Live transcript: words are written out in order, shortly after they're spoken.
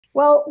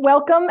Well,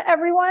 welcome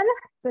everyone.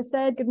 As I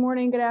said, good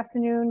morning, good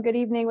afternoon, good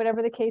evening,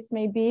 whatever the case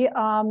may be.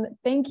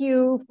 Thank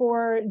you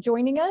for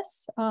joining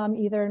us,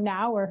 either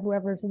now or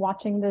whoever's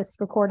watching this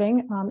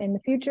recording in the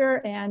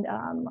future. And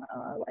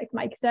like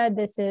Mike said,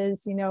 this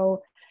is,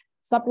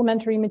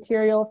 supplementary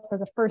material for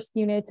the first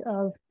unit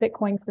of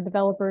Bitcoin for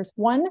Developers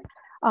 1.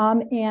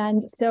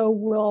 And so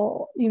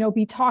we'll,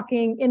 be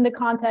talking in the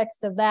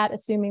context of that,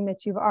 assuming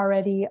that you've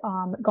already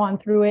gone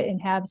through it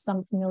and have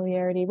some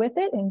familiarity with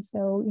it. And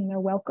so,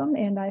 welcome.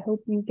 And I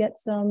hope you get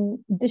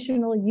some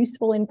additional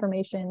useful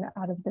information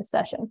out of this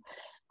session.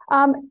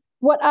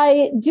 What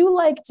I do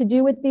like to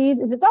do with these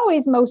is it's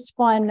always most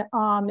fun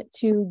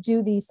to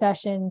do these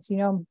sessions,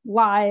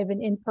 live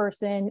and in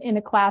person in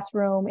a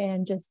classroom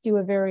and just do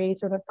a very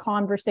sort of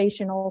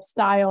conversational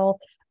style.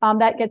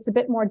 That gets a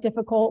bit more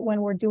difficult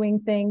when we're doing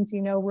things,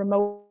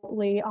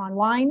 remotely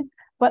online.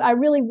 But I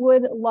really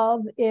would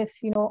love if,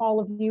 all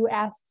of you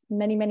asked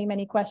many, many,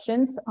 many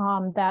questions.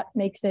 That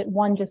makes it,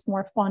 one, just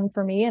more fun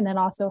for me, and then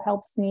also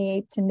helps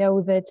me to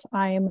know that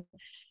I'm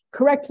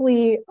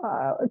correctly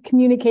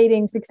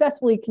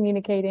successfully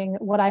communicating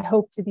what I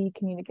hope to be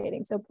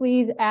communicating. So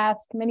please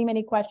ask many,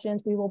 many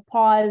questions. We will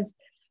pause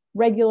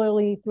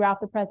regularly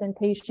throughout the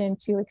presentation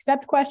to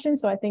accept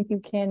questions. So I think you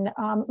can,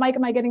 Mike,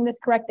 am I getting this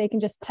correct? They can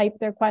just type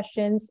their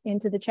questions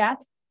into the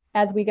chat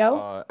as we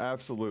go?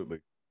 Absolutely.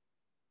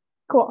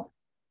 Cool.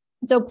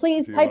 So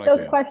please type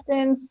those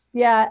questions.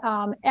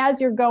 Yeah,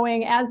 as you're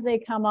going, as they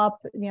come up,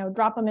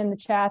 drop them in the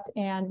chat,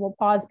 and we'll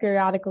pause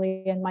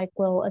periodically, and Mike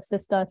will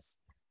assist us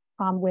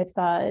with,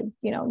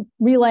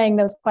 relaying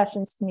those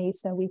questions to me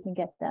so we can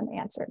get them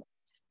answered.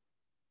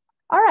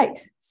 All right,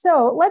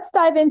 so let's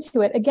dive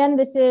into it. Again,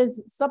 this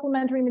is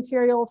supplementary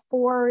material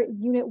for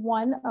Unit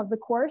 1 of the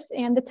course,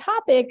 and the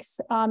topics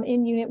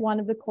in Unit 1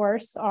 of the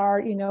course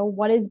are,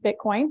 what is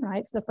Bitcoin, right?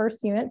 It's the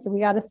first unit, so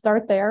we got to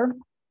start there.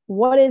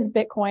 What is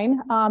Bitcoin?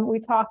 We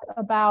talk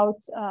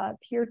about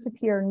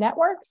peer-to-peer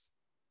networks.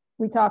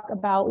 We talk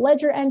about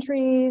ledger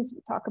entries,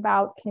 we talk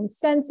about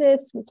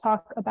consensus, we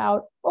talk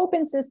about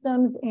open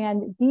systems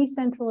and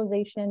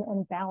decentralization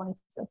and balance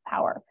of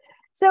power.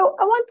 So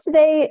I want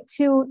today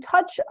to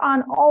touch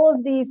on all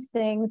of these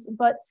things,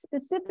 but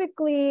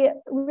specifically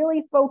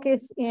really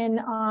focus in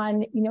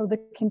on, the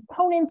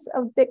components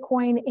of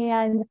Bitcoin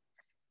and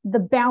the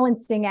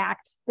balancing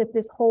act that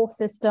this whole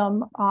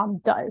system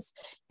does.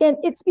 And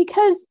it's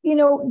because,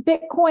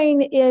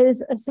 Bitcoin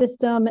is a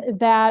system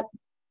that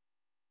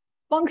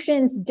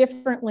functions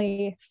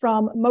differently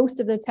from most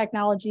of the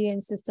technology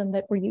and systems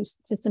that we're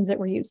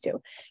used to.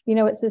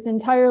 It's this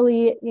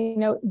entirely,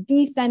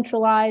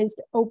 decentralized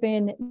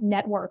open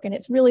network. And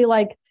it's really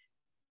like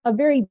a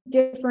very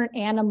different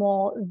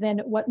animal than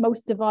what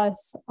most of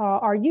us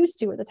are used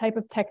to, or the type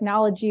of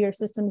technology or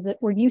systems that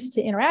we're used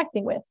to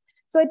interacting with.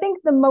 So I think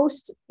the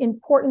most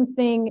important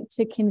thing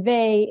to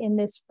convey in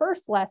this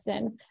first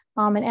lesson,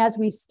 and as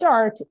we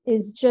start,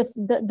 is just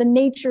the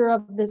nature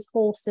of this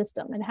whole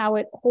system and how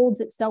it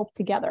holds itself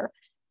together.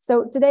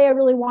 So today I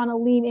really want to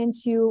lean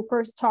into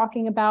first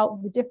talking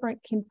about the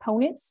different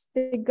components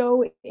that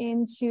go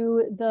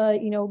into the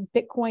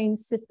Bitcoin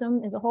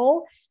system as a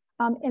whole,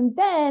 and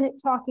then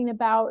talking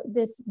about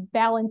this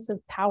balance of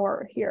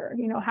power here.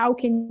 How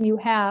can you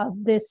have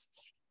this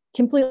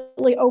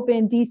completely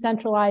open,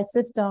 decentralized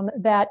system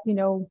that,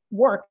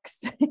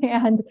 works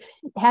and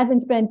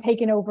hasn't been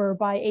taken over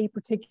by a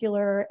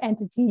particular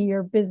entity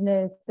or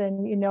business,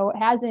 and,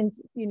 hasn't,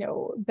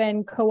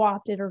 been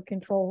co-opted or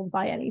controlled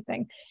by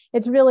anything.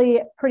 It's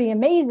really pretty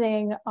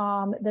amazing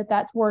that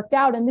that's worked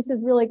out. And this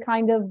is really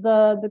kind of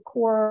the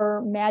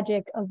core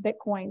magic of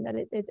Bitcoin, that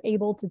it's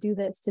able to do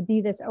this, to be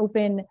this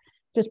open,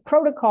 just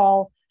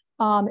protocol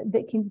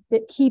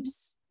that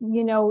keeps,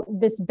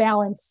 this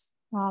balance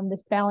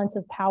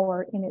of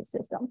power in its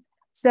system.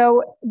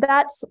 So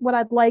that's what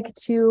I'd like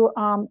to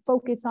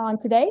focus on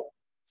today.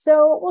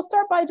 So we'll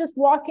start by just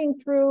walking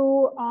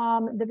through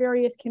the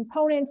various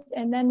components,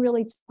 and then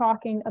really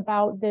talking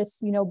about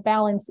this,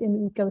 balance in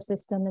the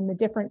ecosystem and the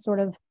different sort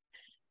of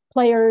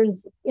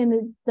players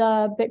in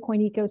the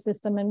Bitcoin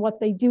ecosystem, and what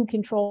they do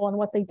control and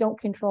what they don't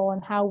control,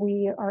 and how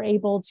we are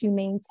able to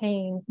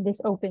maintain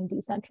this open,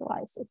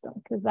 decentralized system.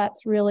 Because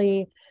that's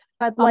really,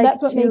 that's what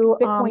makes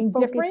Bitcoin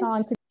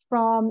different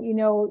from,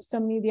 so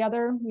many of the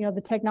other,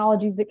 the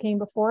technologies that came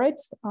before it.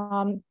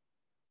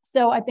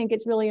 So I think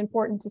it's really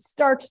important to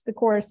start the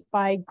course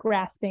by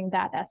grasping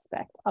that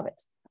aspect of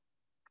it.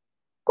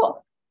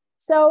 Cool.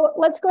 So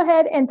let's go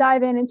ahead and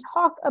dive in and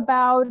talk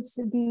about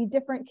the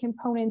different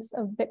components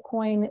of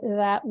Bitcoin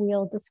that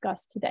we'll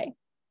discuss today.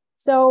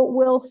 So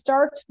we'll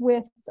start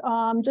with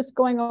just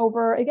going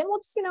over, again, we'll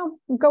just,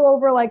 go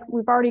over, like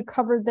we've already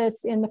covered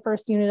this in the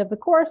first unit of the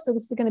course. So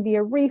this is going to be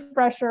a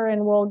refresher,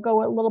 and we'll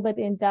go a little bit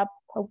in depth,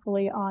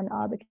 hopefully, on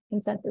the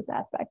consensus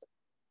aspect.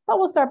 But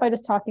we'll start by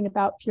just talking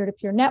about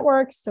peer-to-peer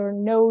networks, or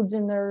nodes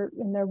in their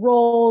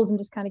roles, and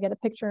just kind of get a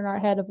picture in our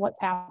head of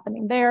what's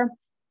happening there.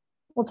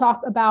 We'll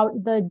talk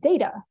about the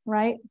data,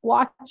 right?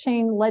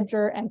 Blockchain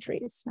ledger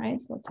entries,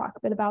 right? So we'll talk a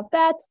bit about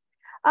that.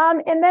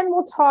 And then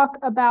we'll talk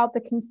about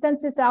the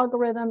consensus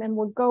algorithm, and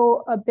we'll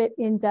go a bit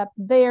in depth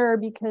there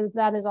because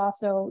that is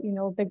also,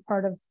 a big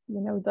part of,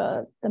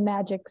 the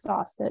magic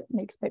sauce that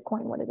makes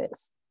Bitcoin what it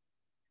is.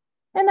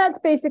 And that's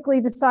basically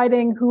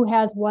deciding who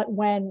has what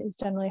when is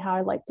generally how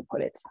I like to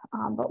put it.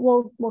 But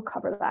we'll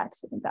cover that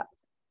in depth.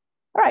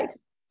 All right,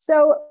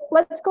 so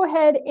let's go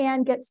ahead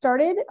and get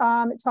started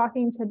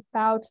talking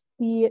about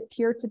the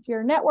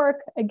peer-to-peer network.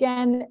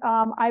 Again,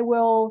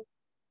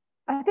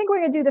 I think we're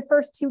going to do the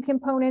first two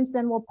components,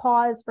 then we'll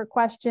pause for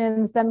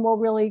questions, then we'll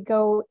really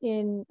go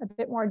in a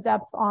bit more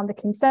depth on the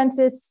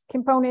consensus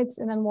components,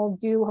 and then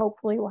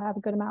hopefully we'll have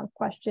a good amount of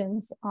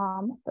questions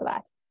for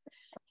that.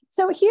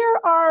 So here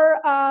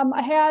are,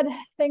 I had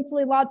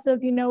thankfully lots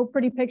of,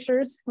 pretty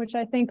pictures, which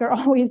I think are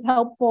always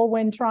helpful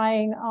when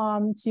trying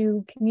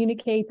to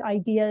communicate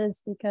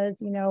ideas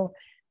because,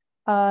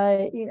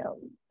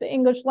 the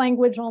English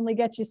language only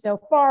gets you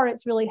so far.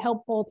 It's really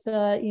helpful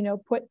to,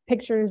 put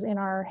pictures in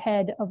our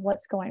head of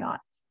what's going on.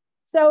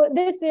 So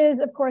this is,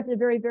 of course, a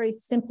very, very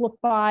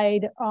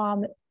simplified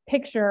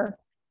picture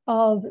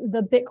of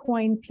the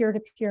Bitcoin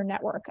peer-to-peer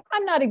network.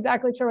 I'm not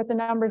exactly sure what the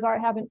numbers are. I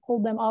haven't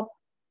pulled them up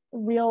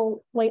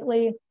real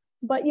lately,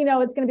 but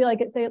it's going to be like,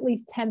 say, at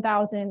least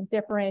 10,000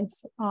 different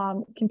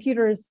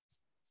computers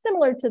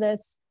similar to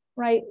this,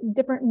 right?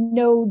 Different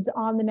nodes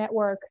on the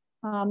network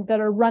that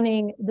are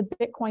running the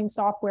Bitcoin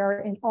software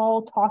and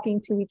all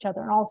talking to each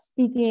other and all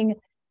speaking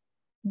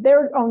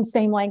their own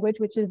same language,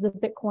 which is the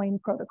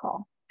Bitcoin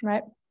protocol,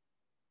 right?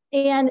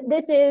 And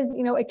this is,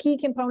 a key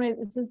component.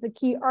 This is the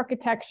key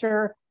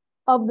architecture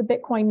of the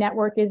Bitcoin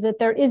network, is that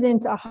there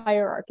isn't a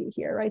hierarchy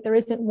here, right? There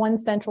isn't one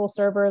central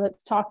server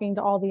that's talking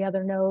to all the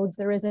other nodes.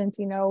 There isn't,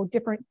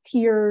 different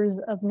tiers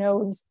of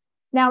nodes.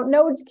 Now,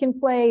 nodes can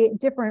play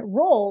different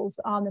roles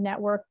on the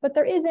network, but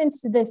there isn't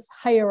this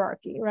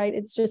hierarchy, right?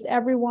 It's just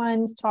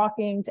everyone's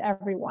talking to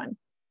everyone.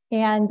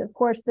 And of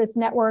course, this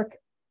network,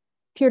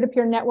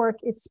 peer-to-peer network,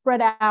 is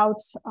spread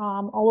out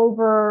all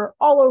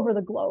over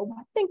the globe.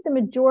 I think the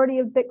majority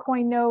of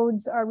Bitcoin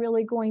nodes are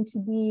really going to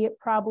be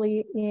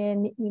probably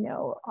in,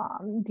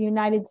 the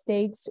United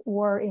States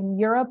or in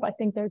Europe. I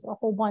think there's a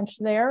whole bunch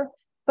there,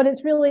 but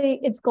it's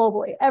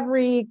globally.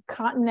 Every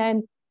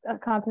continent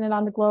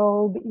on the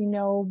globe,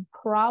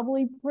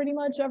 probably pretty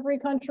much every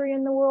country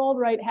in the world,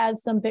 right,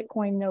 has some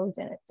Bitcoin nodes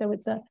in it. So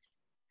it's a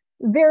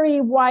very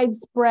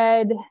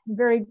widespread,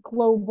 very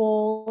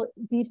global,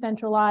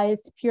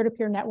 decentralized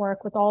peer-to-peer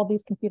network with all of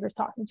these computers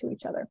talking to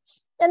each other.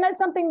 And that's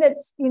something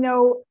that's,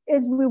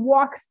 as we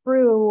walk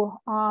through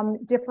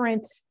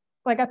different,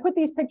 like I put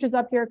these pictures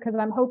up here because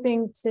I'm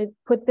hoping to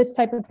put this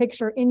type of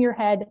picture in your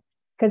head,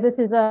 because this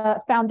is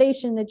a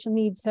foundation that you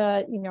need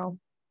to,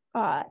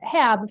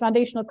 have a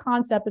foundational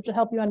concept that will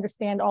help you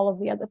understand all of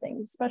the other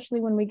things, especially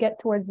when we get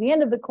towards the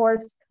end of the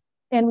course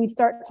and we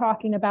start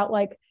talking about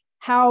like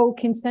how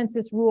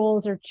consensus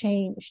rules are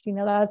changed.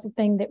 That's the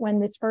thing that when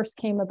this first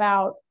came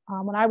about,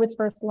 when I was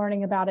first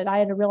learning about it, I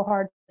had a real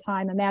hard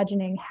time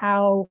imagining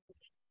how,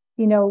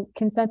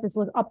 consensus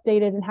was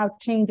updated and how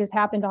changes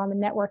happened on the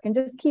network, and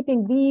just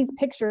keeping these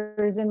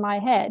pictures in my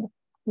head,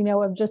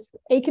 of just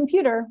a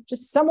computer,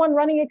 just someone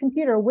running a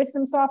computer with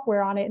some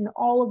software on it, and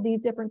all of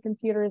these different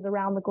computers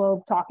around the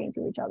globe talking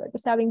to each other.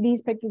 Just having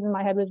these pictures in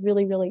my head was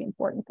really, really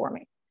important for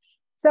me.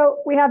 So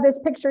we have this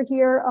picture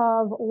here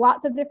of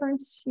lots of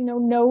different,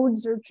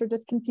 nodes or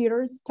just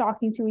computers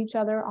talking to each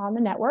other on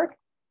the network.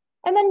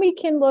 And then we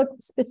can look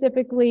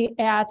specifically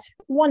at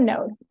one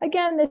node.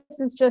 Again, this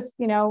is just,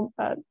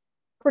 a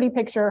pretty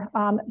picture,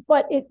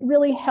 but it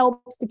really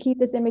helps to keep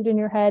this image in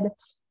your head,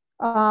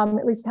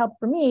 at least helped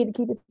for me to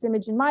keep this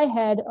image in my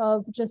head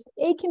of just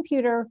a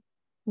computer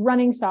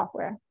running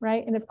software,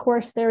 right? And of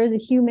course, there is a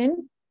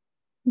human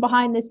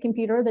behind this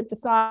computer that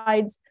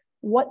decides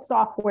what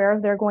software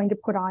they're going to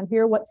put on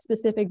here, what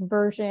specific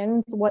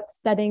versions, what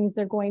settings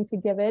they're going to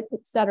give it,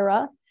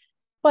 etc.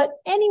 But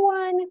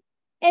anyone,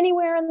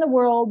 anywhere in the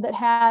world that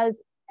has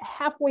a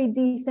halfway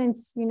decent,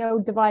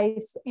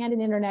 device and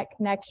an internet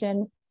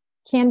connection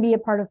can be a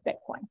part of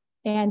Bitcoin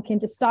and can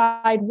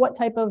decide what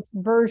type of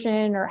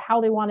version or how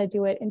they want to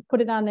do it and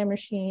put it on their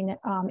machine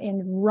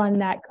and run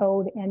that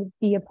code and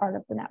be a part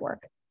of the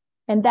network.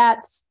 And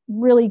that's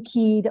really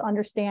key to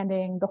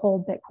understanding the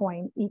whole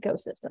Bitcoin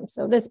ecosystem.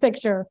 So this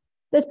picture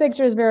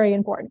is very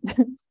important.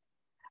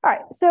 All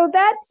right, so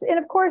and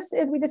of course,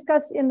 as we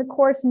discussed in the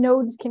course,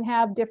 nodes can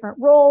have different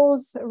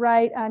roles,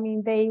 right? I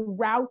mean, they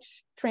route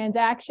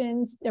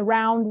transactions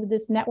around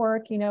this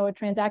network. A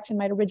transaction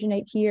might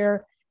originate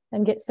here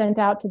and get sent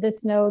out to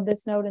this node,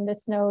 and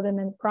this node, and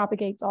then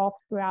propagates all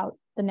throughout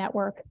the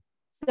network.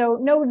 So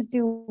nodes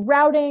do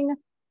routing.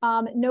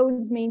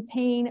 Nodes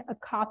maintain a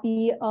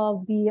copy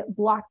of the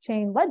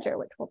blockchain ledger,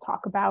 which we'll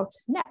talk about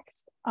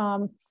next.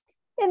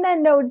 And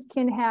then nodes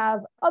can have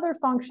other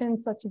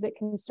functions, such as it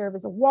can serve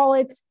as a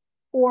wallet,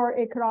 or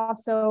it could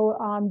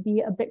also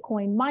be a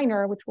Bitcoin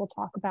miner, which we'll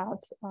talk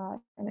about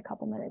in a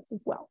couple minutes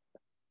as well.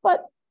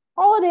 But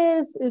all it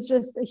is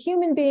just a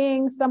human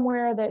being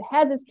somewhere that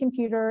has this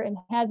computer and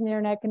has an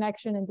internet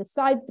connection and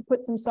decides to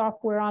put some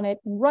software on it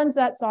and runs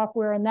that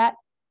software, and that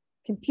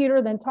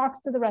computer then talks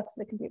to the rest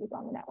of the computers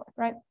on the network,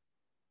 right?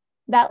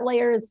 That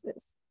layer is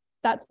this.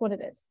 That's what it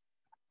is.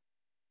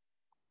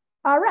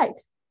 All right.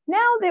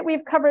 Now that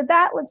we've covered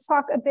that, let's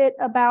talk a bit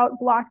about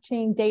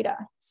blockchain data.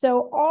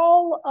 So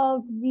all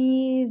of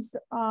these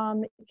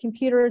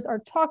computers are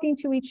talking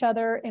to each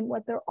other, and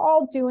what they're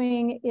all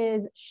doing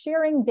is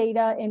sharing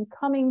data and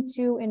coming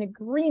to an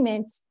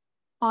agreement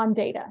on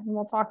data. And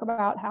we'll talk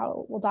about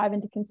how we'll dive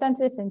into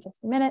consensus in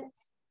just a minute.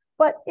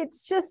 But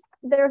it's just,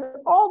 there's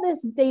all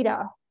this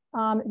data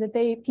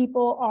that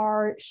people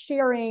are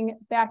sharing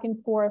back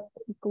and forth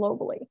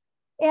globally.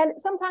 And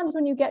sometimes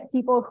when you get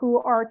people who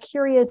are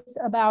curious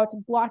about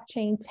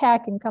blockchain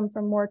tech and come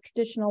from more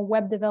traditional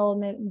web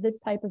development, this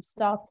type of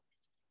stuff,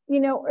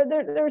 you know,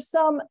 there's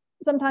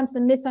sometimes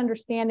some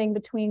misunderstanding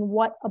between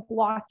what a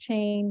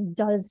blockchain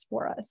does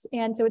for us.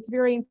 And so it's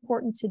very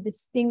important to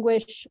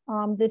distinguish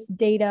this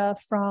data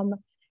from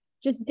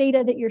just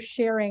data that you're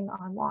sharing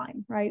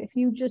online, right? If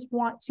you just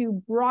want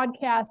to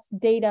broadcast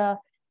data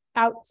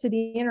out to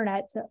the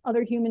internet to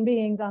other human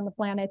beings on the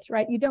planet,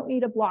 right? You don't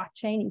need a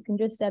blockchain. You can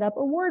just set up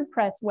a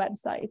WordPress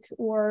website,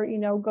 or, you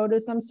know, go to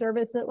some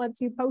service that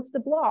lets you post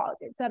a blog,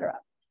 etc.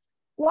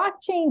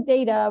 Blockchain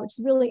data, which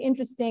is really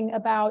interesting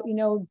about, you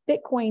know,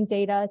 Bitcoin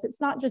data, is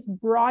it's not just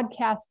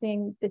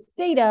broadcasting this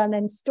data and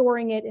then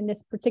storing it in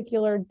this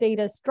particular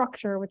data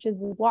structure, which is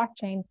the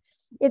blockchain.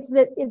 It's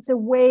that it's a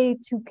way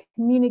to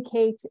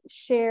communicate,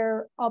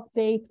 share,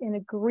 update, and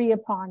agree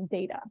upon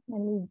data.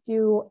 And we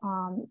do,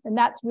 and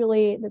that's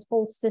really, this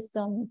whole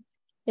system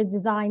is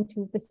designed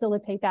to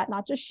facilitate that,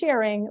 not just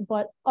sharing,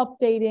 but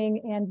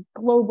updating and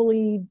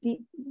globally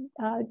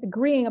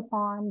agreeing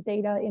upon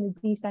data in a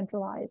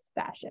decentralized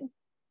fashion.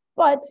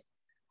 But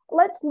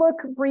let's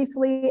look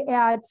briefly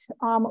at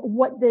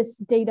what this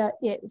data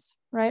is,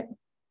 right?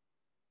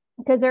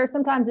 Because there's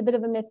sometimes a bit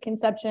of a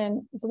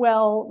misconception as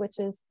well, which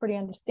is pretty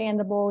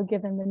understandable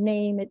given the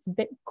name. It's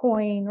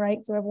Bitcoin,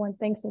 right? So everyone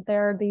thinks that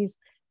there are these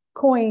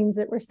coins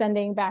that we're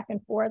sending back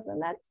and forth,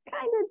 and that's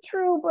kind of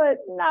true, but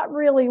not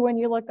really when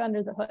you look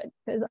under the hood.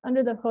 Because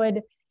under the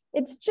hood,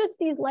 it's just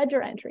these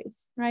ledger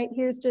entries, right?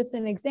 Here's just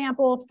an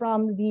example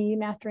from the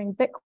Mastering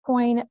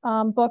Bitcoin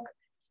book,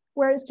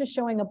 where it's just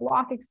showing a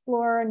block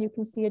explorer, and you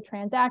can see a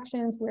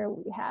transactions where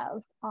we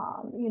have,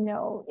 you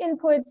know,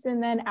 inputs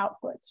and then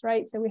outputs,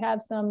 right? So we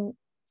have some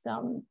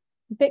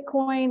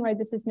Bitcoin, right?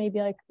 This is maybe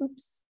like,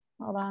 oops,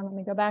 hold on, let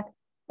me go back.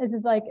 This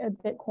is like a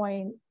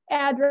Bitcoin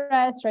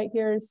address, right?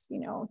 Here's, you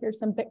know, here's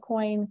some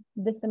Bitcoin,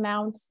 this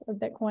amount of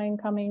Bitcoin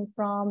coming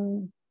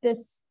from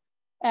this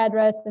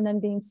address and then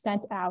being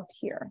sent out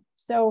here.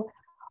 So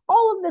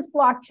all of this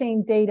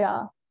blockchain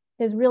data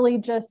is really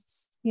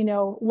just, you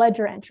know,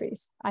 ledger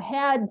entries. I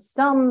had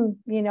some,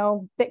 you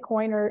know,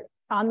 Bitcoin or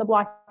on the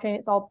blockchain,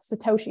 it's all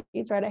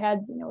Satoshis, right? I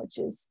had, you know, which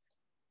is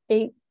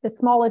the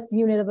smallest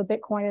unit of a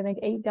Bitcoin, I think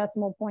 8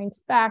 decimal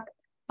points back.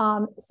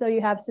 So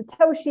you have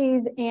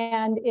Satoshis,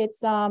 and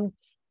it's,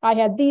 I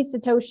had these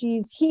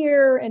Satoshis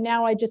here, and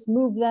now I just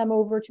moved them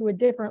over to a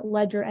different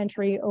ledger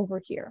entry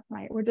over here,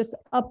 right? We're just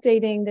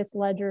updating this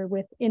ledger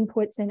with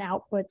inputs and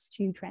outputs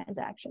to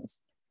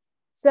transactions.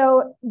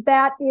 So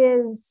that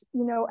is,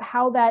 you know,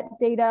 how that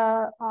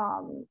data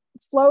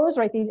flows,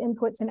 right? These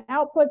inputs and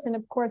outputs. And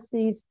of course,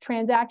 these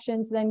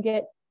transactions then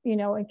get, you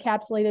know,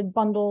 encapsulated,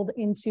 bundled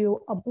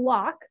into a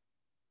block.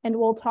 And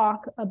we'll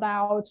talk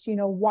about, you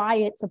know, why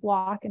it's a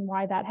block and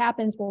why that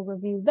happens. We'll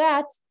review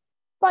that.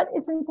 But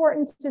it's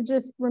important to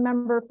just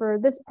remember for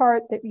this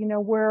part that, you know,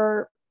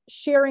 we're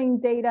sharing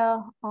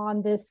data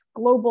on this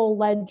global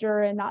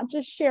ledger, and not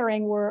just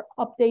sharing, we're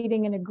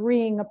updating and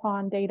agreeing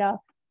upon data.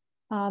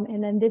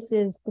 And then this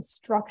is the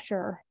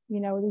structure, you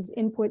know, these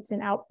inputs and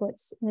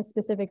outputs in a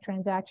specific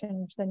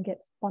transaction, which then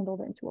gets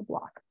bundled into a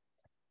block.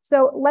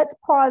 So let's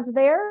pause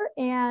there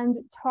and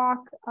talk.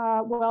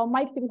 Well,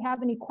 Mike, do we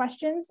have any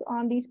questions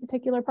on these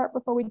particular part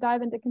before we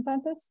dive into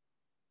consensus?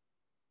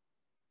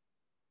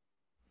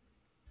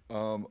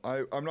 I'm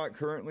not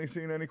currently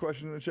seeing any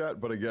questions in the chat,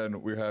 but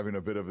again, we're having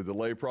a bit of a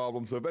delay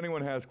problem. So if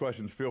anyone has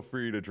questions, feel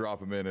free to drop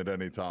them in at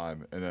any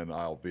time, and then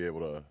I'll be able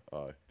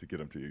to get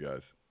them to you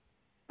guys.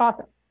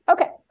 Awesome.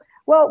 Okay,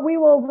 well, we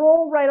will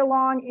roll right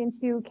along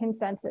into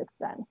consensus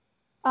then.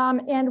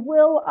 And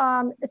we'll,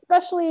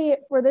 especially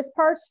for this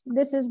part,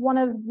 this is,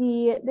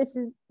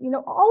 you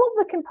know, all of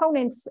the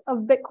components of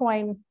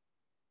Bitcoin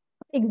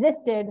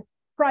existed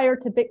prior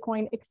to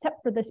Bitcoin,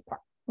 except for this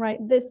part, right?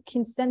 This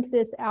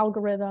consensus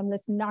algorithm,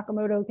 this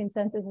Nakamoto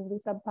consensus, as we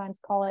sometimes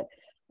call it,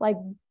 like,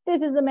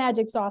 this is the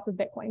magic sauce of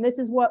Bitcoin. This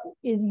is what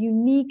is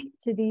unique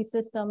to these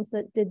systems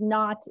that did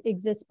not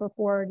exist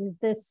before. It is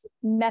this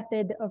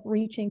method of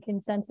reaching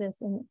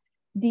consensus in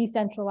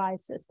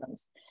decentralized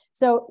systems.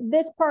 So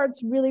this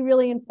part's really,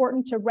 really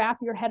important to wrap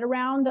your head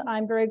around.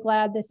 I'm very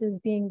glad this is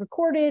being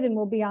recorded and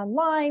will be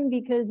online,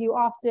 because you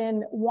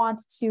often want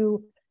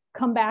to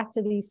come back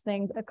to these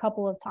things a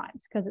couple of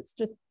times, because it's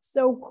just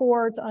so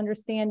core to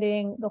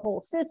understanding the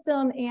whole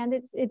system, and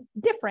it's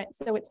different.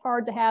 So it's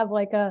hard to have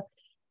like a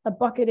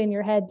bucket in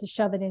your head to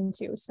shove it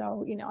into.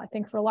 So, you know, I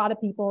think for a lot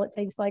of people, it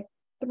takes like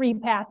 3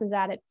 passes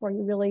at it before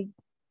you really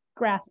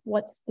grasp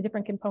what's the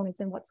different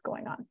components and what's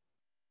going on.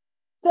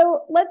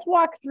 So let's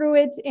walk through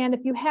it. And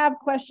if you have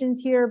questions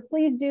here,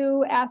 please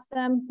do ask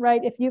them,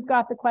 right? If you've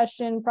got the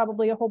question,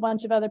 probably a whole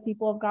bunch of other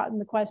people have gotten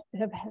the question,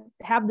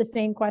 have the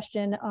same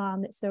question.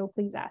 So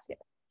please ask it.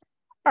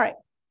 All right.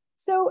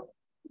 So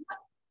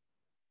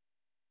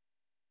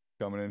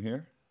coming in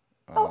here.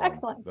 Oh,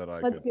 excellent.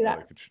 Let's do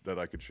that. That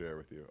I could share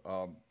with you.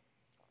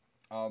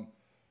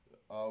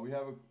 We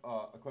have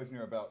a question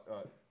here about,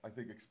 I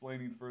think,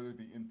 explaining further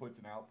the inputs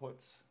and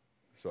outputs.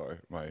 Sorry,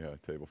 my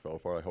table fell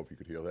apart. I hope you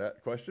could hear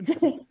that question.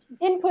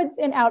 Inputs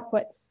and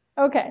outputs.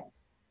 Okay,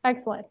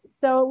 excellent.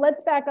 So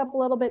let's back up a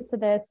little bit to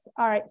this.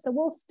 All right, so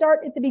we'll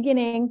start at the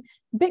beginning.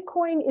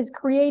 Bitcoin is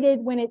created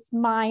when it's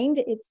mined.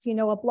 It's, you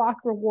know, a block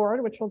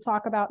reward, which we'll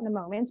talk about in a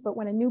moment. But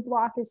when a new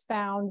block is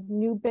found,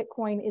 new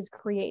Bitcoin is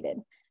created.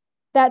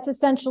 That's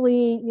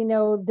essentially, you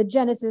know, the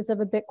genesis of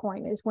a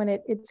Bitcoin is when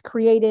it's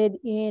created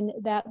in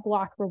that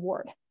block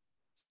reward.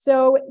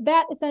 So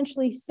that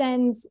essentially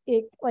sends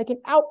it like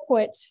an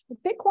output.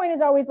 Bitcoin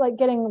is always like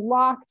getting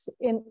locked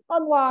and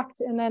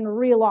unlocked and then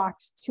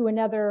relocked to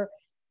another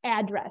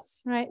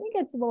address, right? It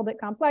gets a little bit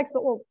complex,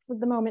 but we'll, for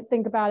the moment,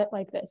 think about it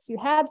like this. You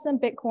have some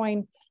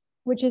Bitcoin,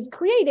 which is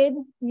created,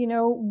 you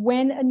know,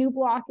 when a new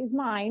block is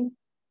mined,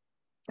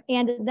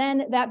 and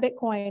then that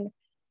Bitcoin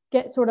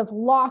gets sort of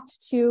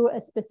locked to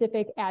a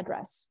specific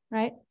address,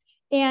 right?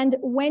 And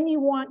when you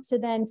want to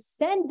then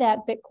send that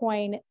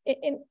Bitcoin,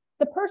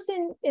 the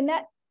person in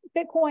that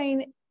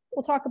Bitcoin,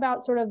 we'll talk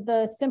about sort of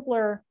the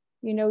simpler,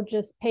 you know,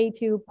 just pay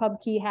to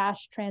pub key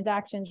hash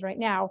transactions right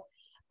now.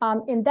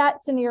 In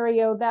that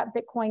scenario, that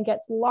Bitcoin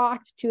gets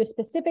locked to a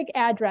specific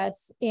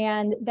address,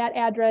 and that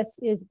address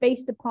is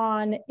based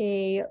upon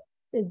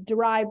is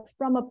derived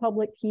from a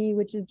public key,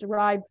 which is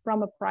derived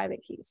from a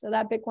private key. So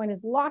that Bitcoin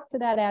is locked to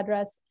that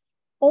address.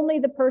 Only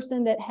the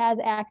person that has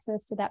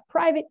access to that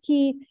private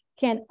key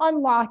can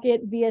unlock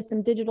it via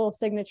some digital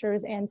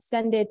signatures and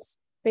send it,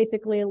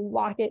 basically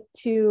lock it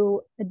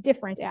to a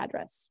different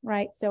address,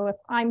 right? So if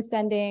I'm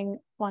sending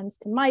funds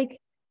to Mike,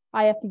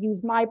 I have to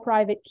use my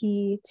private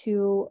key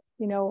to,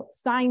 you know,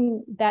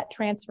 sign that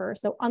transfer.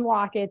 So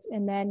unlock it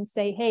and then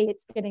say, hey,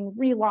 it's getting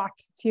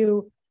relocked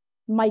to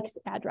Mike's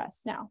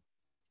address now.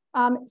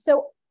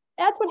 So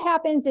that's what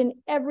happens in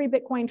every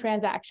Bitcoin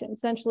transaction,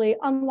 essentially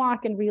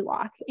unlock and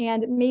relock.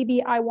 And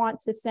maybe I want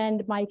to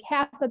send Mike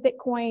half a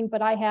Bitcoin,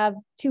 but I have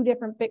two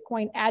different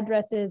Bitcoin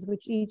addresses,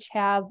 which each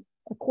have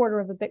a quarter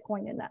of a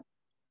Bitcoin in them.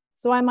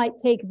 So I might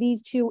take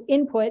these two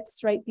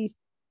inputs, right? These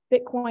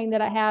Bitcoin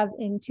that I have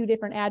in two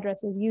different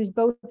addresses, use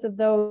both of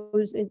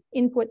those as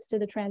inputs to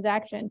the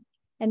transaction.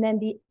 And then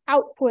the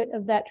output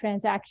of that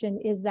transaction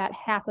is that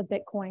half a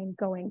Bitcoin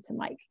going to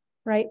Mike,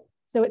 right?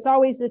 So it's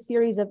always this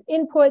series of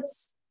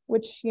inputs,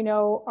 which, you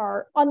know,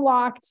 are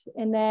unlocked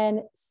and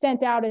then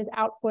sent out as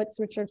outputs,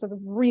 which are sort of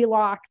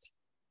relocked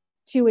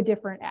to a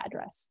different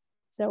address.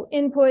 So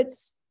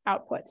inputs,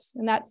 outputs,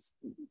 and that's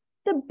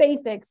the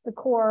basics, the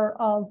core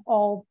of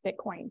all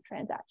Bitcoin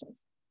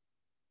transactions.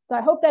 So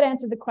I hope that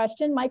answered the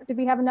question. Mike, did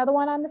we have another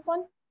one on this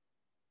one?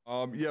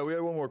 Yeah, we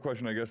had one more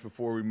question, I guess,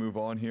 before we move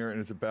on here, and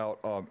it's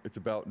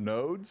about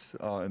nodes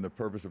and the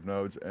purpose of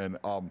nodes, and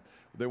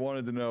they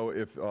wanted to know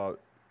if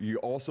you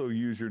also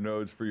use your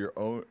nodes for your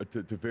own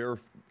to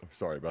verify.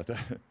 Sorry about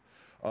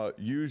that.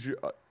 Use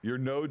your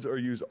nodes are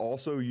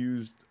also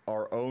used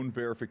our own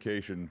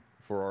verification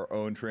for our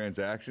own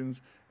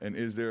transactions, and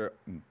is there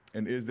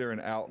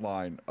an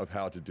outline of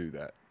how to do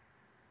that?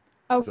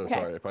 Okay. So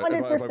sorry if I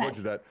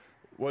butchered that.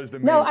 What is the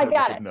main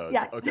purpose of nodes?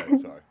 Yes. Okay,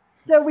 sorry.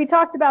 So we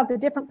talked about the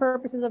different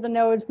purposes of the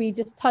nodes. We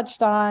just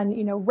touched on,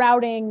 you know,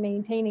 routing,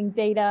 maintaining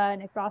data,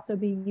 and it could also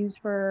be used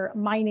for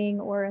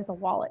mining or as a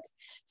wallet.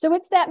 So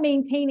it's that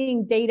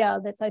maintaining data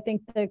that's, I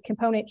think, the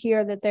component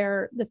here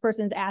that this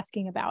person is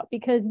asking about.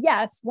 Because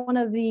yes, one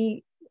of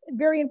the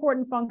very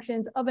important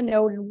functions of a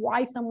node and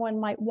why someone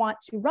might want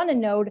to run a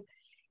node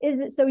is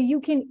that so you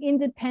can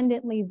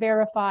independently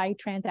verify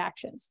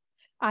transactions.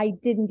 I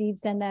did indeed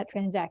send that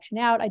transaction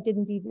out. I did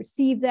indeed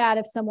receive that.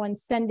 If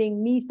someone's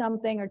sending me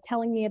something or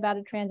telling me about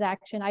a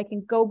transaction, I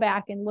can go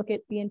back and look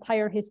at the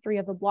entire history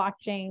of a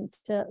blockchain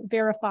to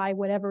verify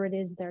whatever it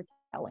is they're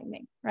telling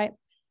me, right?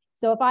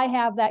 So if I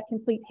have that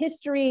complete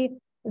history,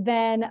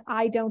 then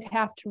I don't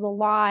have to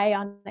rely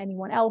on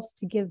anyone else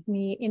to give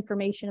me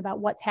information about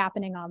what's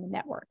happening on the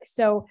network.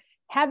 So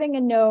having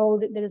a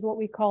node that is what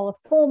we call a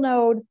full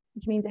node,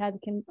 which means it has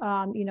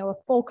a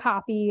full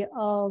copy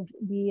of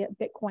the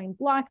Bitcoin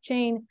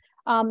blockchain,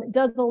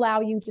 does allow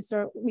you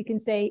to we can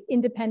say,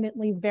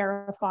 independently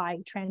verify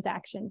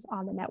transactions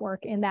on the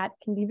network. And that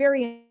can be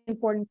very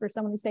important for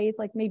someone to say it's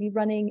like maybe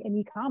running an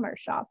e-commerce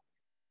shop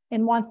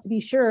and wants to be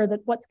sure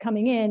that what's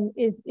coming in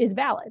is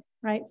valid,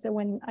 right? So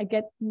when I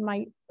get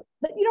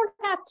but you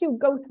don't have to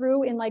go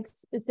through and like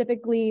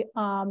specifically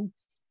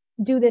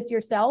do this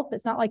yourself.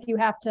 It's not like you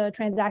have to,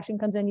 transaction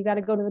comes in, you got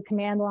to go to the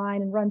command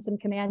line and run some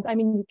commands. I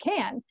mean, you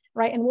can,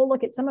 right? And we'll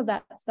look at some of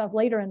that stuff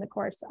later in the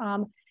course.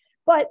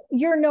 But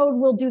your node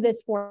will do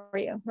this for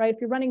you, right? If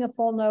you're running a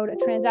full node, a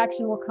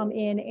transaction will come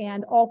in,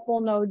 and all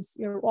full nodes,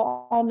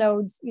 all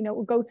nodes,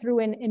 will go through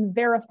and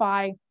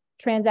verify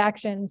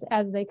transactions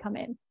as they come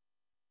in.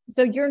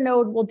 So your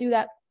node will do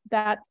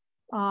that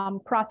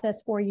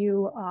process for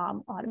you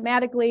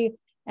automatically.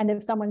 And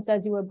if someone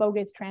says you a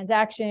bogus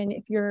transaction,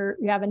 if you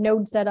have a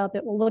node set up,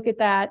 it will look at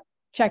that,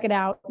 check it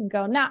out, and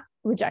go, nah,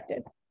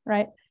 rejected,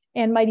 right?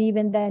 And might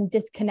even then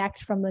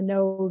disconnect from the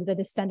node that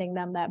is sending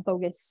them that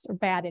bogus or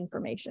bad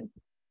information.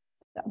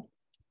 So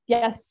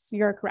yes,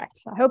 you're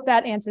correct. I hope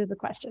that answers the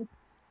question.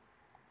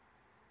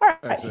 All right.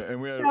 Excellent.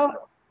 And we have,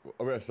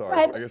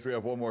 sorry, I guess we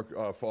have one more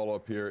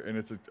follow-up here, and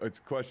it's a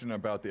question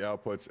about the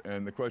outputs.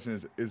 And the question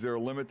is there a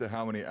limit to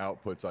how many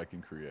outputs I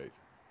can create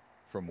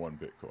from one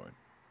Bitcoin?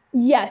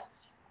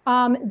 Yes,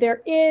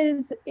 there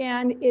is,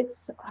 and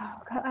it's,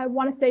 I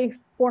want to say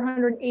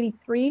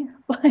 483,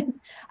 but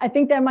I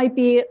think that might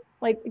be,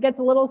 like, it gets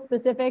a little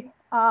specific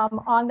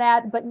on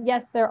that. But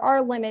yes, there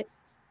are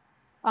limits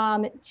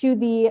to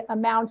the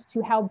amount,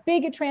 to how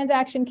big a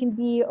transaction can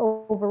be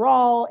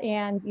overall,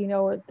 and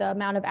the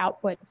amount of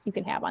outputs you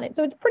can have on it.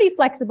 So it's pretty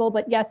flexible,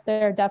 but yes,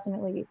 there are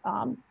definitely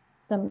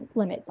some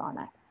limits on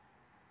that.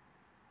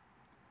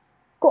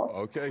 Cool.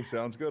 Okay,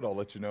 sounds good. I'll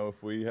let you know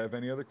if we have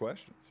any other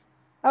questions.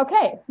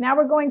 Okay, now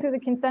we're going through the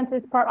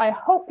consensus part. I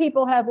hope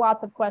people have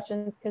lots of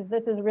questions, because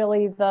this is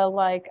really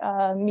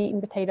the meat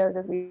and potatoes,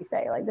 as we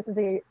say. Like, this is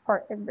the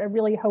part I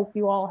really hope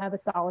you all have a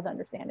solid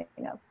understanding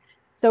of.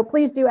 So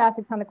please do ask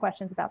a ton of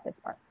questions about this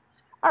part.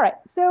 All right,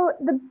 so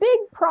the big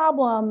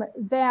problem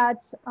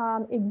that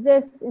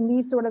exists in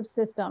these sort of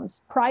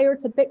systems prior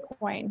to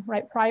Bitcoin,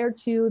 right, prior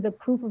to the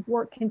proof of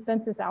work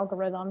consensus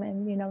algorithm,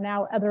 and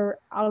now other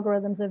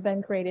algorithms have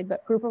been created,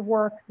 but proof of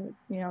work,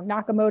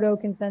 Nakamoto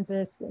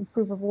consensus and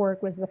proof of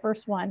work was the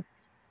first one,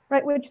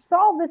 right, which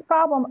solved this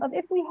problem of,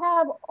 if we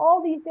have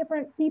all these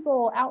different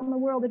people out in the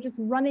world that are just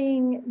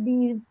running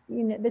these,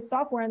 this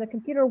software on the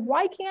computer,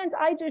 why can't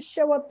I just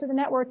show up to the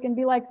network and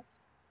be like,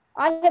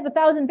 I have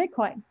 1,000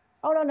 Bitcoin.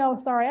 Oh, no,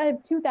 sorry, I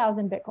have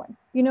 2,000 Bitcoin.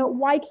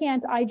 Why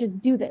can't I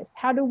just do this?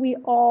 How do we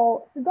there's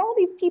all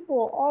these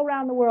people all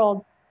around the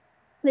world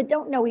that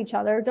don't know each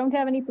other, don't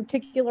have any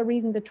particular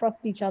reason to trust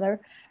each other,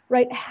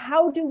 right?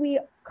 How do we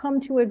come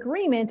to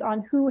agreement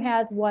on who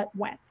has what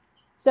when?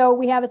 So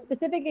we have a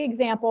specific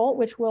example,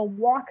 which we'll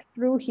walk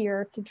through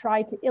here to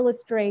try to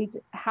illustrate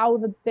how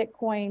the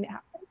Bitcoin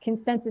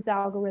consensus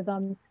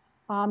algorithm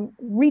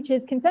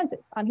reaches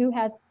consensus on who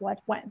has what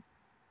when.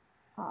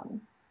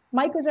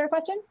 Mike, was there a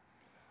question?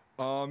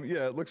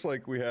 Yeah, it looks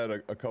like we had a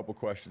couple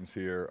questions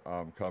here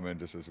come in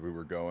just as we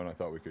were going. I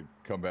thought we could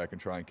come back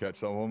and try and catch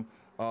some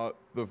of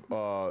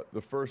them.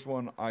 The first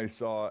one I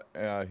saw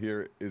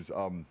here is,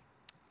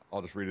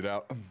 I'll just read it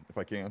out if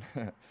I can.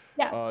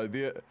 Yeah.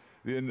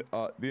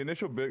 The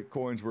initial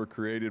Bitcoins were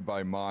created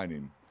by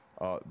mining.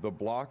 The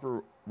block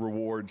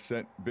reward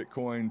sent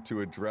Bitcoin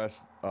to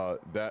address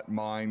that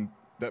mined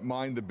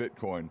the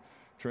Bitcoin.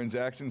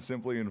 Transactions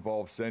simply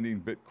involve sending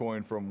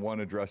Bitcoin from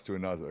one address to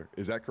another.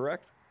 Is that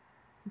correct?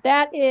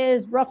 That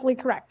is roughly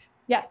correct.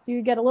 Yes,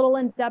 you get a little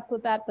in depth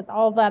with that, but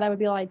all of that I would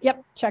be like,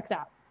 yep, checks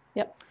out.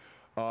 Yep.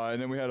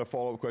 And then we had a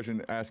follow-up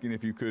question asking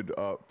if you could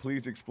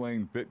please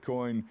explain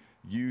Bitcoin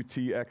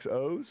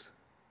UTXOs.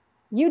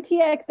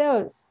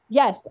 UTXOs,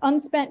 yes,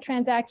 unspent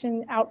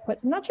transaction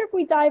outputs. I'm not sure if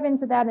we dive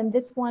into that in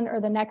this one or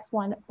the next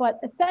one, but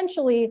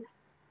essentially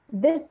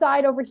this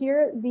side over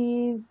here,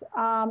 these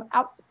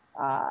outputs,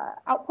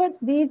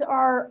 these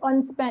are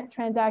unspent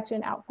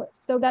transaction outputs.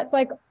 So that's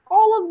like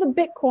all of the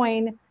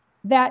Bitcoin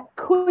that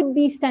could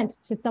be sent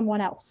to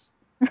someone else,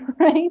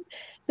 right?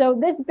 So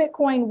this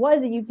Bitcoin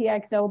was a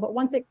UTXO, but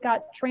once it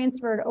got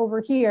transferred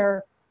over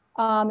here,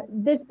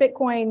 this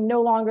Bitcoin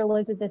no longer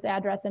lives at this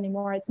address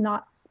anymore. It's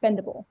not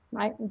spendable,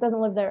 right? It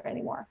doesn't live there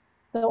anymore.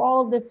 So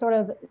all of this sort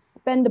of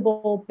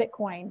spendable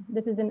Bitcoin,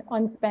 this is an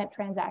unspent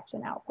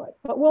transaction output.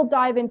 But we'll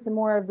dive into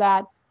more of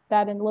that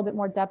in a little bit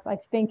more depth, I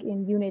think,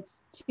 in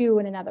units 2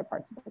 and in other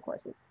parts of the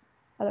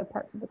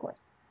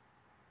course.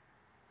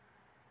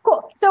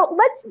 Cool. So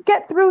let's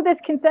get through this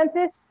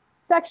consensus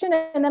section,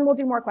 and then we'll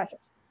do more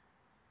questions.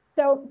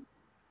 So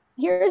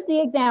here's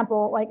the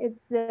example. Like,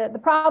 it's the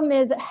problem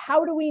is,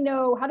 how do we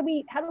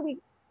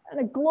on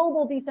a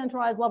global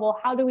decentralized level,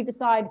 how do we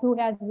decide who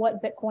has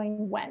what Bitcoin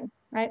when,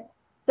 right?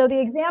 So the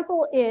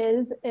example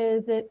is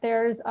that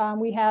there's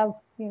we have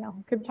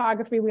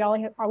cryptography. We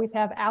always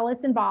have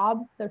Alice and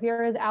Bob. So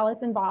here is Alice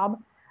and Bob,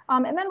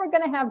 and then we're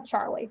going to have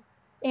Charlie,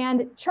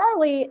 and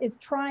Charlie is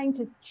trying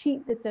to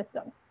cheat the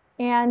system.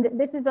 And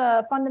this is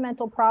a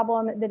fundamental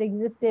problem that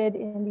existed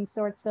in these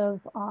sorts of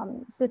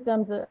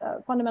systems,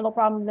 a fundamental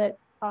problem that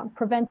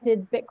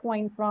prevented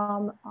Bitcoin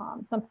from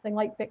something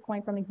like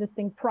Bitcoin from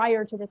existing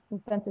prior to this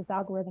consensus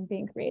algorithm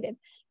being created.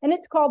 And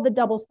it's called the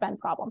double spend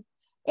problem.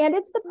 And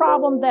it's the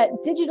problem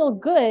that digital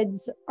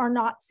goods are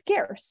not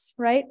scarce,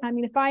 right? I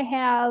mean, if I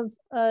have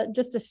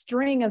just a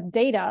string of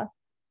data,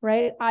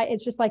 right?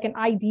 It's just like an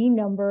ID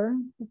number,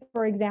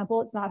 for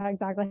example. It's not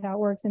exactly how it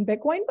works in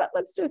Bitcoin, but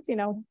let's just,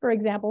 for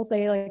example,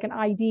 say like an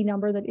ID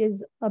number that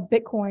is a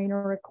Bitcoin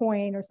or a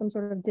coin or some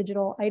sort of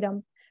digital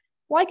item.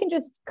 Well, I can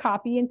just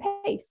copy and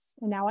paste.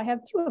 And now I have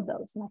 2 of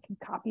those. And I can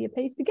copy and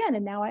paste again.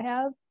 And now I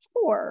have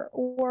 4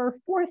 or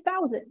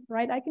 4,000,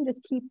 right? I can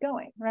just keep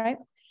going, right?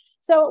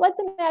 So let's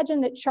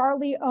imagine that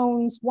Charlie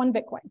owns 1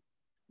 Bitcoin,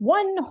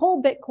 1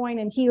 whole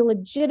Bitcoin, and he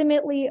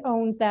legitimately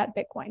owns that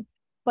Bitcoin.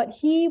 But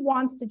he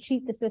wants to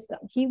cheat the system.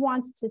 He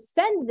wants to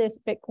send this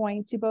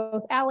Bitcoin to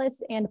both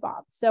Alice and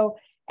Bob. So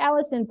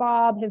Alice and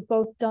Bob have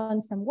both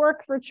done some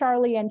work for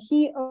Charlie, and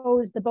he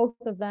owes the both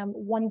of them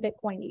 1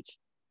 Bitcoin each.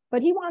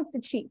 But he wants to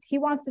cheat. He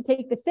wants to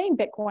take the same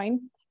Bitcoin,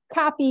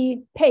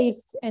 copy,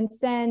 paste, and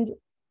send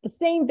the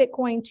same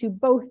Bitcoin to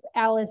both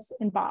Alice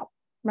and Bob,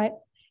 right?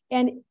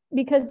 And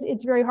because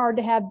it's very hard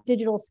to have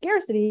digital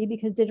scarcity,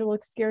 because digital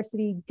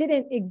scarcity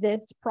didn't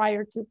exist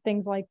prior to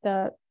things like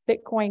the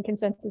Bitcoin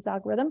consensus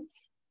algorithm,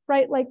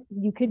 right? Like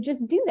you could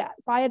just do that.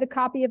 If I had a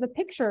copy of a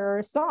picture or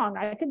a song,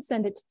 I could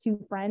send it to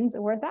 2 friends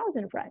or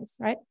 1,000 friends,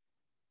 right?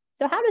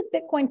 So how does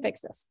Bitcoin fix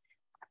this?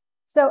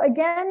 So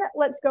again,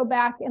 let's go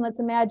back and let's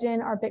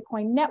imagine our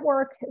Bitcoin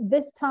network,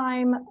 this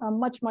time a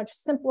much, much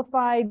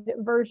simplified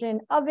version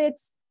of it,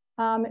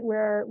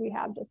 where we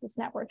have just this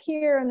network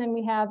here, and then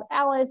we have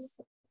Alice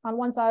on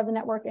one side of the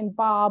network and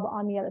Bob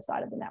on the other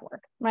side of the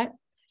network, right?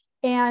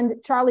 And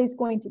Charlie's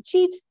going to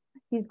cheat.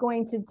 He's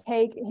going to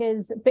take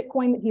his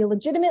Bitcoin that he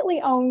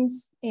legitimately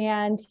owns,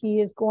 and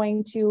he is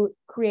going to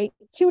create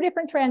 2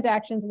 different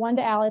transactions, 1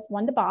 to Alice,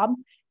 1 to Bob.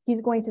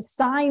 He's going to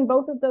sign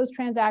both of those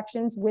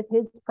transactions with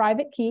his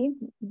private key,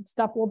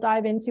 stuff we'll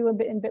dive into a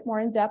bit more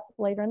in depth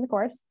later in the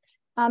course.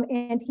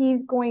 And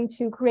he's going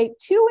to create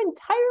 2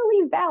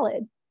 entirely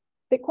valid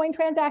Bitcoin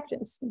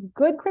transactions,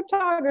 good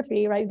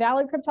cryptography, right?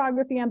 Valid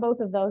cryptography on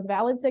both of those,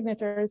 valid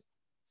signatures.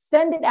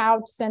 Send it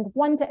out, send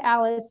 1 to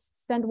Alice,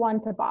 send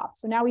 1 to Bob.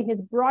 So now he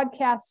has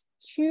broadcast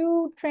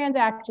 2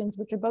 transactions,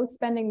 which are both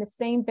spending the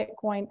same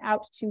Bitcoin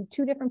out to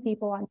 2 different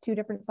people on 2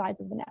 different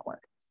sides of the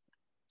network.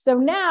 So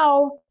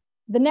now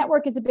the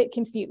network is a bit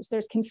confused.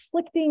 There's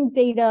conflicting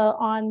data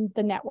on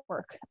the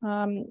network.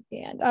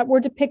 We're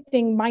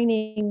depicting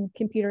mining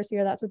computers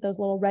here. That's what those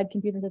little red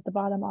computers at the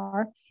bottom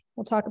are.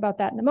 We'll talk about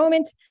that in a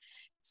moment.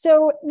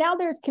 So now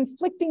there's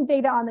conflicting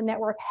data on the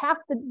network. Half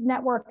the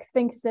network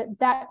thinks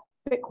that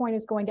Bitcoin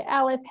is going to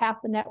Alice.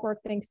 Half the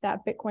network thinks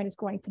that Bitcoin is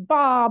going to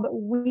Bob.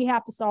 We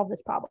have to solve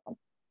this problem.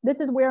 This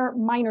is where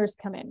miners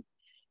come in.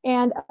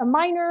 And a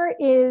miner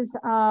is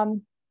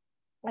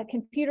a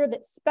computer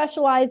that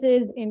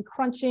specializes in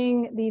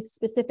crunching these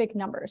specific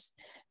numbers.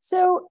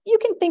 So you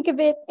can think of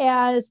it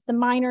as the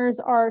miners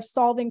are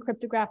solving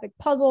cryptographic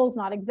puzzles,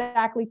 not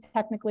exactly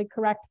technically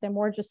correct. They're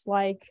more just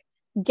like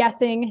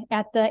guessing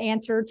at the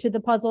answer to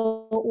the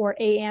puzzle or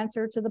a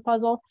answer to the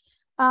puzzle.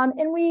 I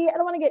don't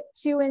want to get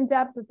too in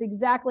depth with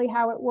exactly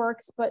how it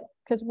works, but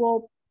because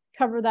we'll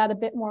cover that a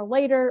bit more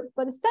later.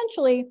 But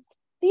essentially,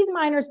 these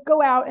miners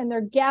go out and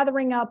they're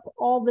gathering up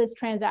all this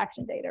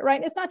transaction data,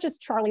 right? It's not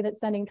just Charlie that's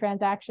sending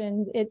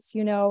transactions. It's,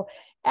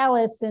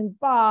 Alice and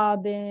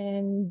Bob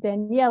and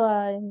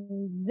Daniela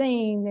and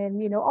Zane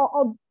and,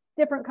 all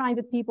different kinds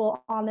of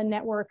people on the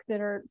network that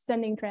are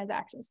sending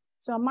transactions.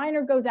 So a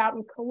miner goes out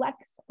and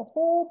collects a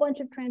whole bunch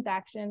of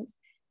transactions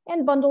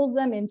and bundles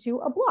them into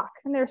a block.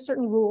 And there are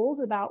certain rules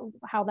about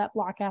how that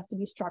block has to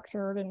be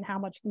structured and how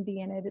much can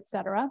be in it, et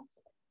cetera.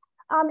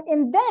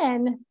 And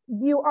then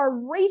you are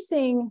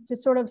racing to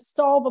sort of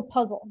solve a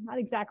puzzle, not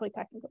exactly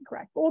technically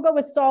correct, but we'll go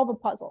with solve a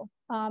puzzle.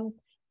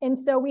 And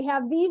so we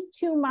have these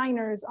 2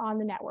 miners on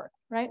the network,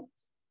 right?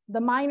 The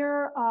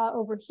miner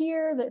over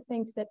here that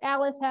thinks that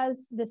Alice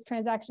has this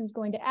transaction is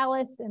going to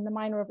Alice, and the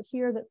miner over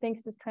here that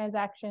thinks this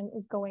transaction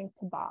is going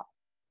to Bob.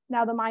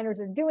 Now the miners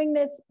are doing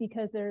this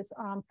because there's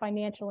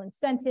financial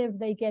incentive.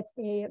 They get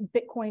a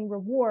Bitcoin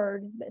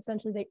reward.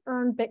 Essentially, they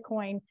earn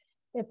Bitcoin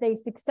if they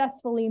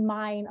successfully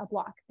mine a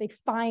block. They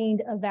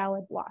find a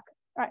valid block.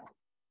 All right.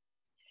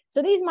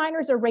 So these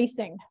miners are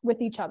racing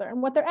with each other.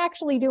 And what they're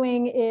actually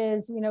doing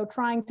is,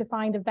 trying to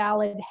find a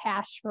valid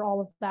hash for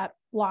all of that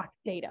block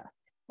data.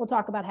 We'll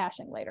talk about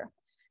hashing later.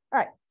 All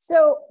right.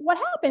 So what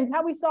happens,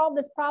 how we solve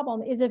this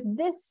problem is if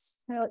this,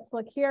 let's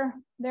look here,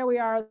 there we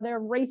are, they're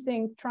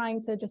racing,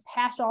 trying to just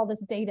hash all this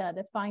data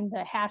to find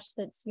the hash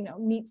that's,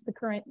 meets the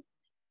current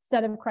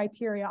set of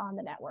criteria on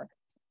the network.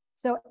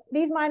 So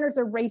these miners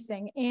are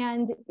racing.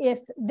 And if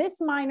this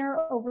miner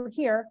over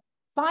here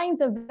finds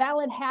a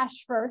valid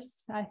hash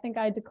first, I think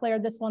I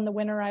declared this one the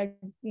winner. I,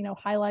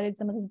 highlighted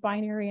some of this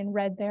binary in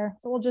red there.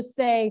 So we'll just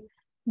say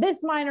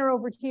this miner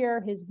over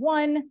here has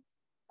won.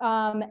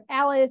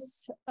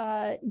 Alice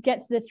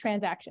gets this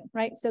transaction,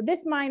 right? So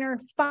this miner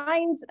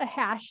finds a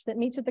hash that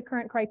meets with the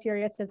current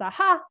criteria, says,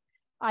 aha,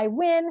 I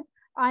win.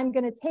 I'm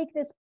going to take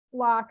this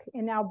block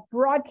and now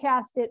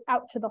broadcast it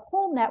out to the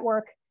whole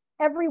network.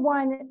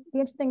 Everyone, the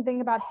interesting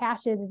thing about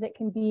hashes is it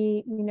can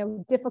be,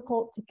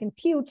 difficult to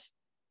compute,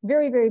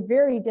 very, very,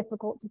 very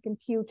difficult to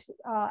compute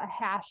a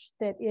hash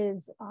that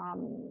is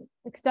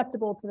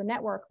acceptable to the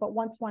network. But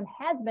once one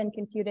has been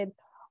computed,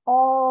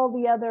 all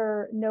the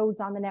other nodes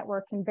on the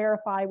network can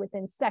verify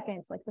within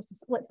seconds, like just a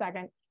split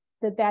second,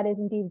 that that is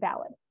indeed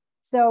valid.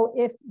 So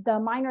if the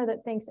miner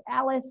that thinks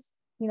Alice,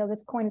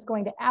 this coin is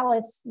going to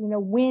Alice,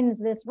 wins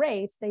this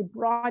race, they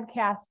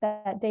broadcast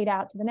that data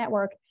out to the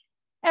network.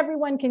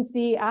 Everyone can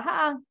see,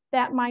 aha,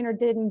 that miner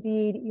did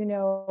indeed,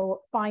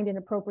 find an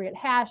appropriate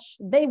hash.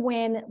 They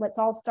win. Let's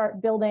all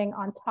start building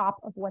on top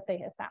of what they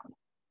have found,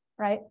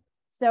 right?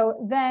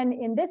 So then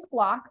in this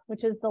block,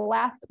 which is the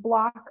last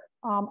block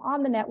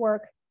on the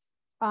network,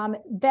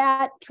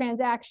 that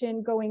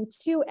transaction going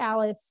to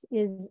Alice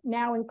is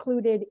now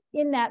included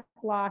in that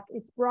block.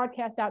 It's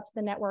broadcast out to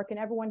the network, and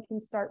everyone can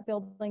start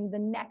building the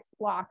next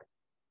block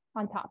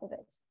on top of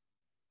it.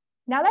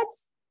 Now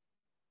that's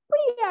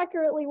pretty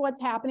accurately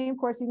what's happening. Of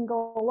course, you can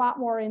go a lot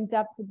more in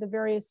depth with the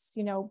various,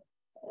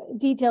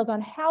 details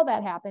on how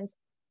that happens.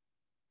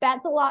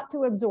 That's a lot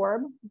to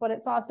absorb, but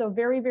it's also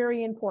very,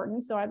 very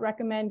important. So I'd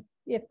recommend,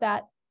 if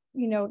that,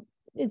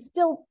 is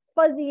still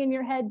fuzzy in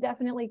your head,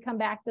 definitely come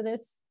back to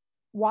this,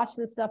 watch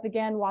this stuff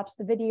again, watch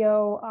the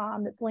video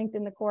that's linked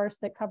in the course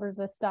that covers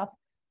this stuff.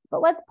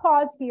 But let's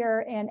pause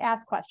here and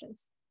ask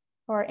questions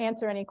or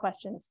answer any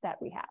questions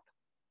that we have.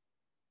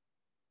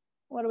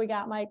 What do we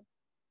got, Mike?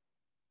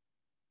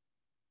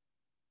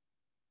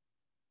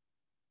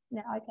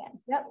 Now I can.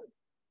 Yep.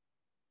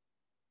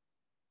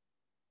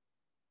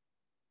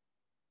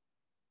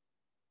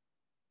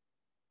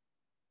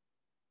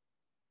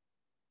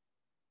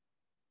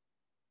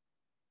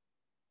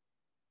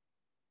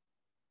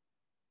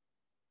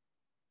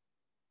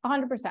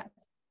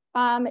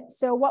 %.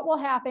 So what will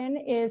happen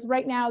is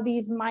right now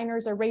these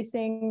miners are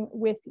racing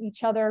with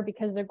each other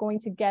because they're going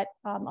to get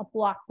a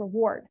block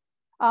reward.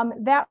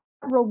 That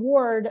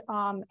reward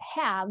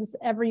halves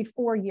every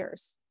 4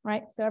 years,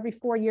 right? So every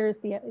 4 years,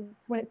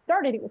 when it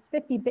started, it was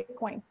 50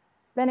 Bitcoin.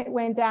 Then it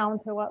went down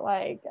to what,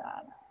 like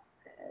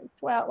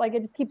 12, like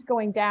it just keeps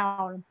going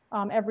down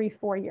every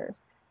 4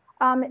 years.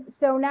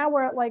 So now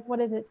we're at like,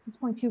 what is it,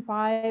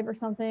 6.25 or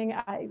something?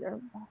 I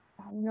don't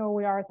know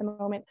where we are at the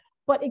moment,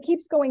 but it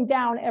keeps going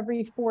down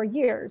every 4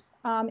 years.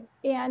 But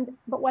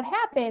what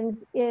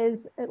happens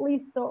is, at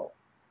least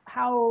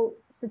how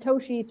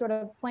Satoshi sort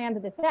of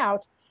planned this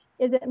out,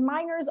 is that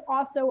miners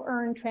also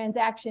earn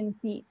transaction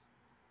fees.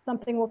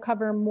 Something we'll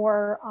cover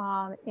more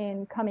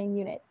in coming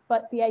units.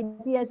 But the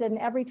idea is that in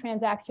every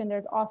transaction,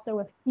 there's also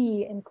a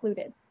fee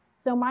included.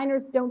 So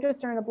miners don't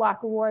just earn a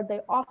block reward, they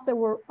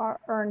also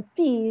earn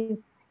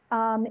fees.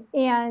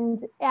 And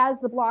as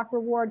the block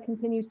reward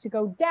continues to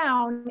go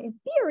down, in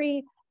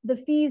theory, the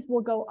fees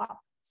will go up.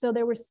 So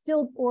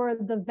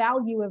the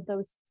value of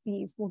those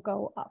fees will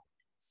go up.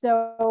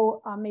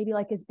 So maybe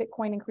like as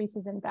Bitcoin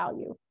increases in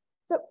value.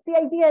 So the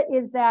idea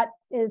is that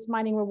as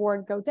mining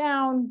reward go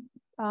down,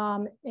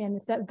 and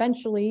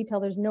eventually till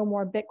there's no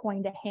more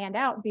Bitcoin to hand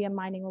out via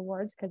mining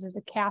rewards, because there's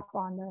a cap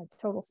on the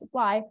total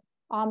supply,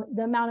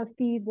 the amount of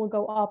fees will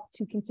go up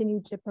to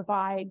continue to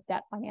provide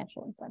that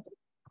financial incentive.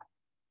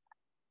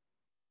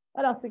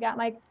 What else we got,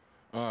 Mike?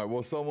 All right,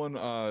 well, someone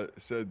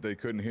said they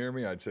couldn't hear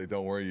me. I'd say,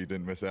 don't worry, you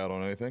didn't miss out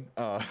on anything.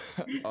 I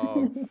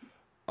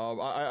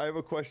have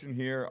a question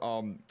here.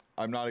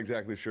 I'm not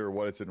exactly sure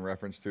what it's in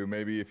reference to.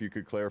 Maybe if you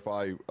could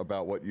clarify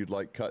about what you'd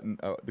like cutting,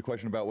 the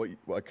question about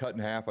what cut in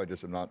half, I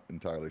just am not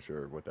entirely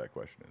sure what that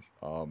question is.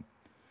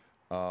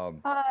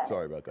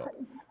 Sorry about that.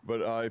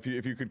 But if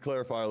you could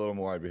clarify a little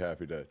more, I'd be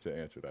happy to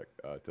answer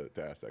that,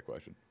 to ask that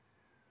question.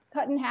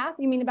 Cut in half?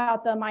 You mean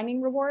about the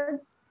mining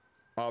rewards?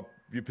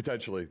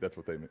 Potentially, that's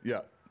what they mean.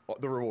 Yeah,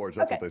 the rewards,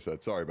 that's what they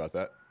said. Sorry about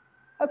that.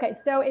 Okay,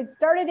 so it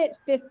started at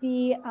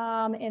 50,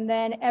 and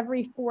then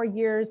every 4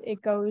 years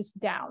it goes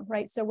down,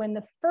 right? So when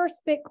the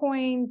first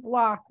Bitcoin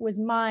block was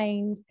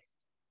mined,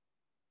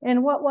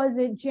 and what was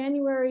it,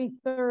 January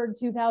 3rd,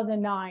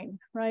 2009,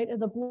 right?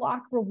 The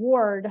block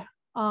reward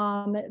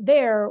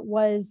there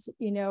was,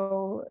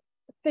 50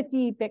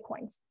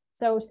 Bitcoins.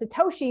 So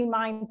Satoshi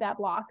mined that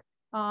block,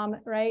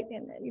 right?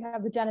 And you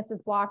have the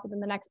Genesis block within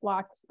the next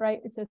block,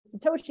 right? It's a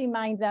Satoshi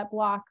mined that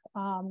block,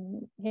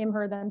 him,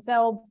 her,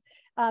 themselves.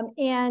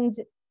 And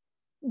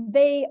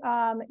they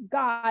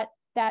got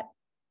that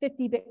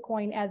 50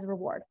 Bitcoin as a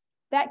reward.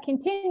 That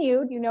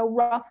continued,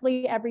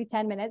 roughly every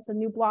 10 minutes. A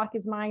new block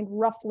is mined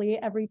roughly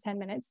every 10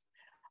 minutes.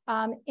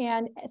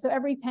 And so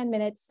every 10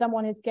 minutes,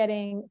 someone is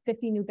getting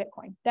 50 new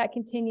Bitcoin. That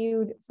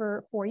continued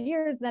for 4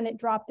 years. Then it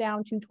dropped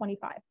down to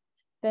 25.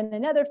 Then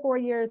another 4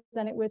 years,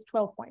 then it was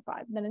 12.5.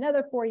 Then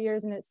another 4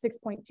 years, and it's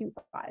 6.25.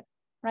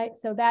 Right?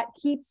 So that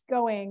keeps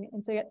going.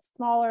 And so it gets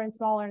smaller and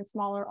smaller and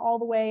smaller all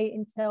the way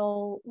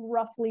until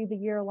roughly the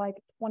year like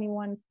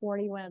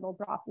 2140, when it'll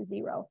drop to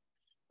zero.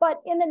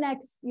 But in the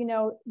next,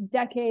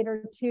 decade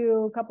or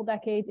two, couple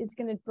decades, it's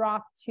going to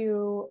drop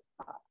to,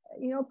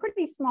 a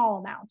pretty small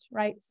amount,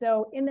 right?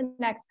 So in the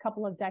next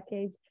couple of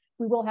decades,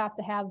 we will have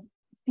to have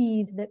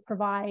fees that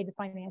provide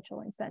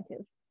financial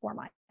incentive for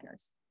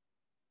miners.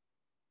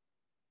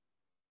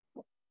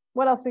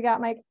 What else we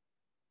got, Mike?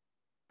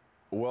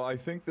 Well, I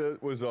think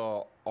that was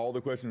all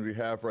the questions we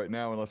have right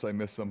now, unless I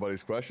missed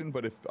somebody's question.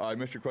 But if I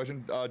missed your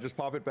question, just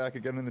pop it back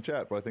again in the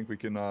chat. But I think we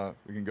can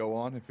go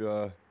on if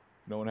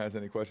if no one has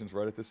any questions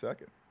right at this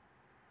second.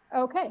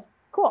 Okay,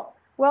 cool.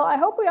 Well, I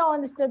hope we all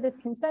understood this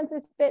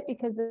consensus bit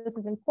because this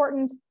is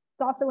important.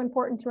 It's also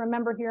important to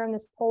remember here in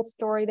this whole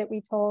story that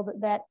we told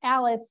that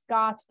Alice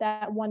got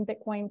that 1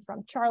 Bitcoin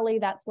from Charlie.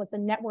 That's what the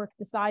network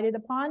decided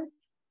upon,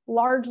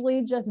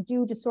 largely just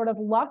due to sort of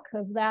luck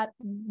of that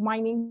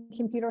mining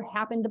computer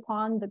happened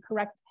upon the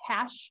correct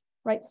hash,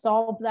 right?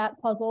 Solved that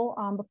puzzle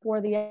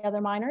before the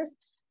other miners.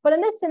 But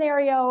in this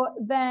scenario,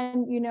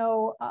 then, you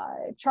know,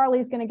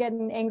 Charlie's going to get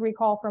an angry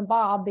call from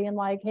Bob being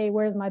like, hey,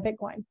 where's my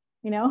Bitcoin?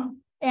 You know,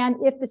 and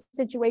if the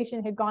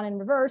situation had gone in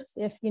reverse,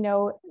 if, you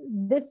know,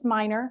 this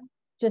miner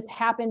just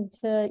happened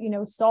to, you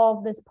know,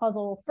 solve this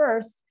puzzle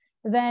first,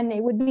 then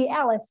it would be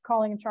Alice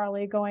calling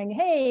Charlie going,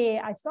 hey,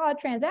 I saw a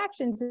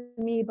transaction to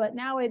me, but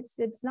now it's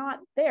not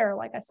there.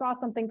 Like I saw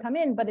something come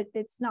in, but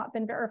it's not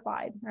been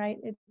verified, right?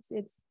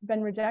 It's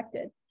been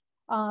rejected.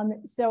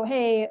 So,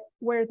 hey,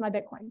 where's my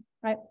Bitcoin,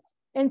 right?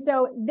 And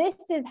so this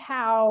is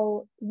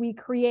how we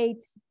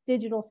create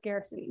digital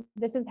scarcity.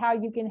 This is how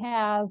you can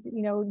have,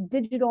 you know,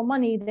 digital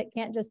money that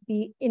can't just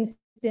be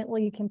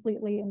instantly,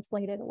 completely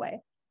inflated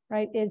away,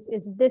 right?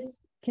 Is this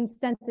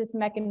consensus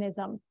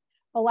mechanism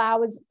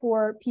allows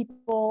for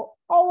people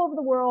all over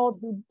the world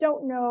who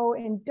don't know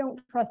and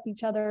don't trust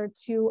each other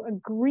to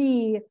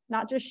agree,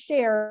 not just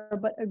share,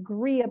 but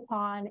agree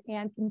upon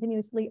and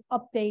continuously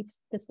update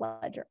this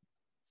ledger.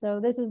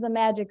 So this is the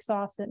magic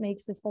sauce that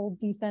makes this whole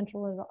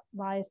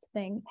decentralized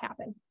thing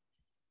happen.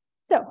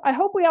 So I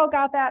hope we all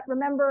got that.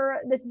 Remember,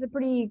 this is a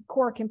pretty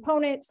core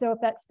component. So if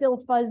that's still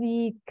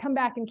fuzzy, come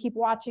back and keep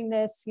watching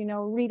this, you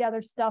know, read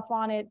other stuff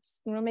on it,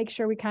 just, you know, make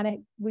sure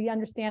we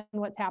understand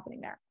what's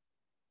happening there.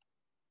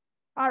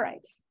 All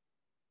right.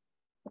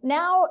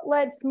 Now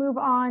let's move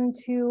on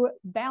to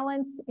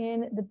balance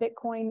in the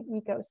Bitcoin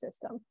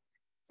ecosystem.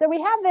 So we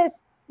have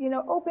this, you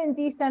know, open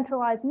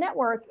decentralized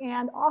network.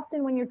 And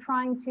often when you're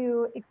trying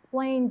to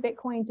explain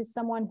Bitcoin to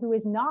someone who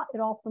is not at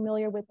all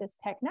familiar with this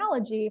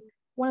technology,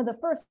 one of the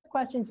first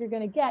questions you're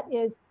going to get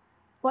is,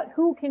 but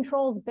who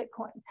controls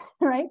Bitcoin,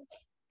 right?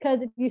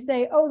 Because if you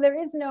say, oh,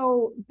 there is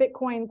no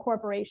Bitcoin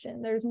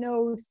corporation, there's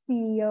no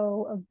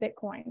CEO of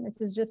Bitcoin. This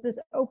is just this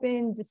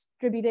open,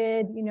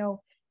 distributed, you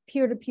know,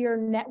 peer-to-peer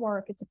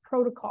network. It's a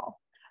protocol.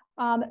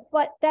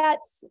 But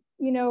that's,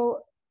 you know,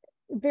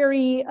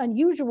 very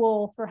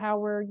unusual for how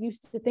we're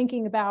used to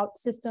thinking about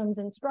systems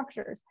and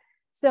structures.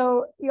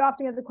 So you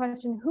often get the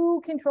question,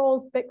 who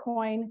controls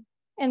Bitcoin?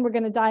 And we're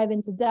going to dive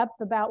into depth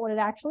about what it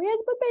actually is.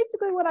 But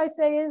basically what I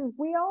say is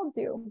we all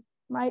do,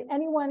 right?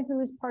 Anyone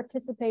who's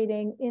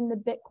participating in the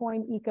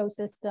Bitcoin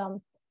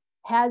ecosystem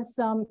has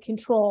some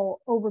control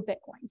over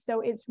Bitcoin.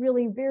 So it's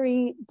really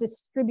very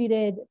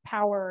distributed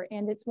power.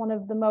 And it's one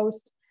of the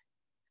most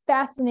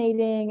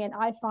fascinating, and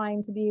I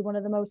find to be one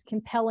of the most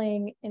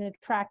compelling and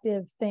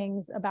attractive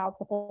things about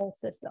the whole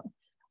system.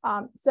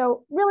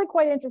 So really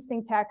quite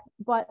interesting tech,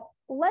 but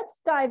let's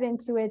dive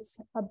into it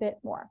a bit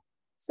more.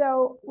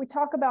 So we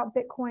talk about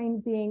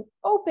Bitcoin being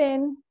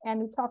open, and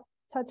we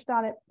touched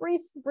on it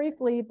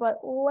briefly, but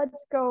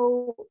let's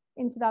go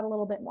into that a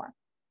little bit more.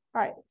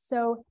 All right,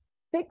 so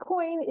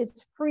Bitcoin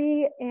is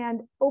free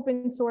and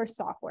open source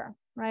software,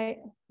 right?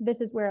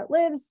 This is where it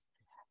lives.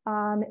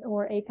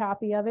 Or a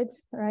copy of it,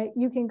 right?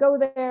 You can go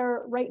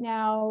there right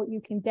now, you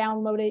can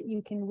download it,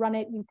 you can run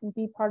it, you can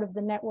be part of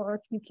the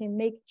network, you can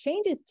make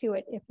changes to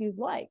it if you'd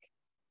like.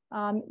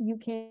 You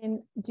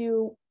can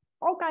do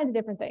all kinds of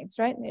different things,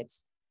 right? And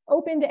it's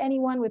open to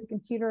anyone with a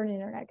computer and an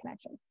internet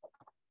connection.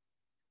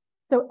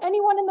 So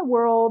anyone in the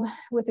world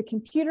with a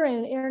computer and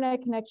an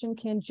internet connection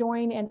can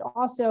join and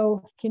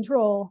also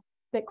control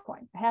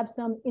Bitcoin, have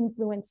some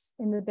influence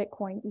in the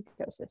Bitcoin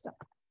ecosystem.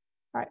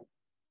 All right.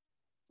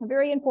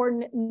 Very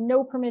important,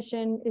 no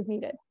permission is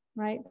needed,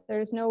 right?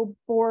 There's no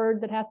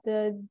board that has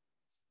to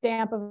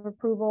stamp of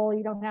approval.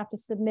 You don't have to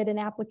submit an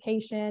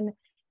application.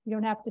 You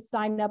don't have to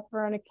sign up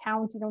for an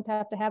account. You don't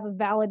have to have a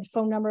valid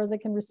phone number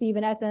that can receive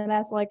an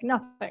SMS, like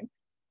nothing.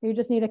 You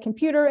just need a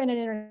computer and an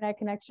internet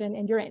connection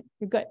and you're in,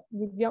 you're good.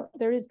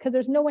 Because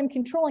there's no one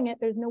controlling it.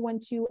 There's no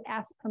one to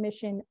ask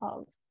permission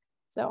of.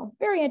 So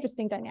very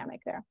interesting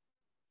dynamic there.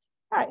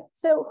 All right,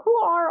 so who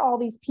are all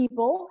these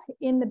people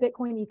in the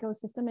Bitcoin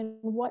ecosystem and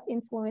what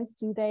influence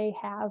do they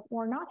have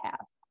or not have?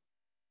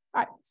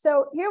 All right,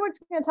 so here we're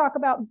going to talk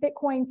about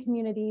Bitcoin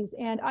communities,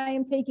 and I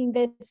am taking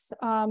this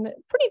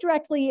pretty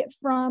directly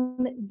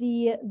from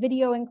the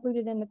video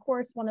included in the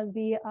course, one of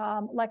the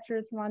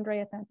lectures from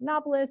Andreas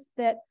Antonopoulos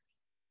that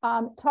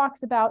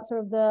talks about sort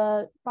of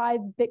the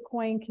 5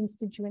 Bitcoin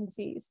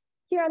constituencies.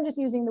 Here I'm just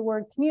using the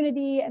word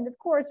community, and of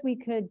course we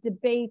could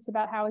debate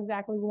about how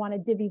exactly we want to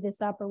divvy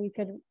this up, or we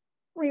could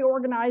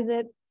reorganize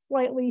it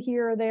slightly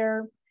here or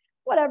there,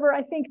 whatever.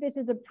 I think this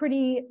is a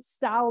pretty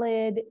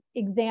solid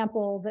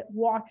example that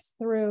walks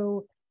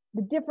through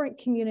the different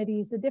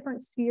communities, the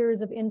different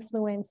spheres of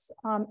influence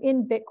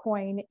in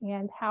Bitcoin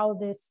and how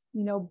this,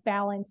 you know,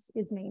 balance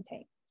is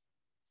maintained.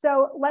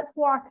 So let's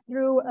walk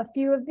through a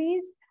few of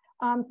these.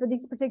 For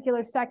these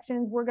particular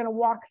sections, we're going to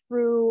walk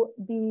through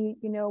the,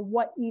 you know,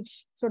 what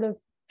each sort of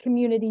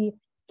community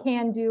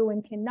can do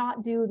and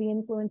cannot do, the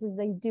influences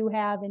they do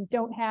have and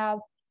don't have.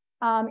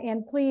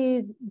 And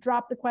please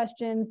drop the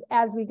questions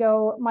as we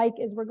go. Mike,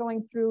 as we're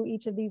going through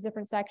each of these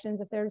different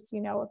sections, if there's,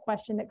 a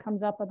question that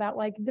comes up about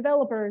like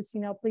developers,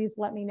 please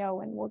let me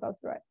know and we'll go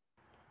through it.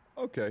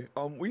 Okay.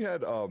 We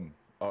had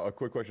a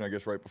quick question, I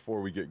guess, right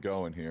before we get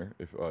going here.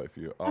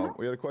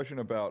 We had a question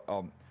about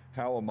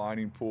how a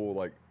mining pool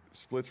like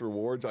splits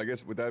rewards. I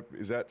guess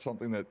is that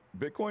something that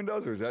Bitcoin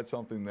does, or is that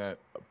something that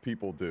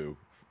people do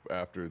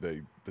after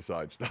they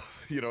decide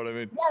stuff? You know what I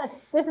mean? Yeah,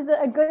 this is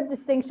a good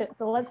distinction.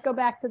 So let's go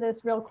back to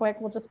this real quick.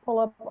 We'll just pull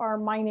up our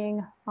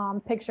mining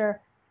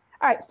picture.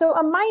 All right, so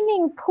a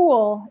mining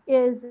pool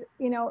is,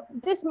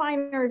 this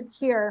miner's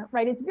here,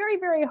 right? It's very,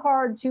 very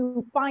hard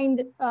to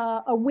find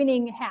a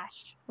winning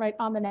hash, right,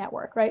 on the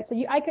network, right? So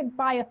I could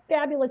buy a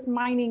fabulous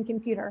mining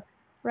computer,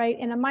 right?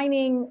 And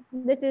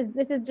this is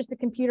just a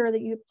computer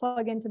that you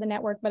plug into the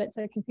network, but it's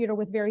a computer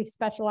with very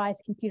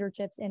specialized computer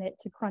chips in it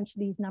to crunch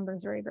these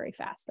numbers very, very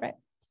fast, right?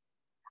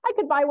 I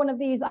could buy one of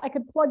these. I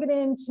could plug it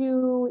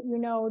into,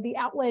 the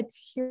outlet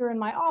here in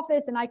my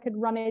office, and I could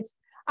run it.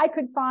 I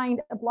could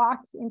find a block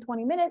in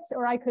 20 minutes,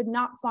 or I could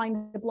not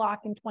find a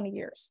block in 20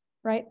 years,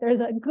 right? There's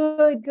a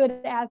good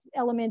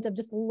element of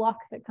just luck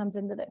that comes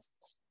into this.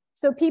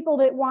 So people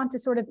that want to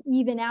sort of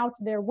even out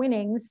their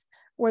winnings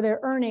or their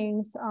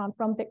earnings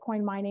from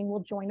Bitcoin mining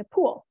will join a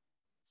pool.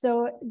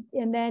 So,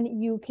 and then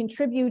you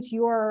contribute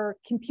your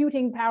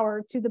computing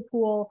power to the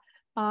pool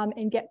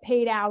and get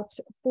paid out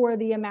for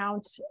the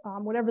amount,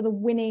 whatever the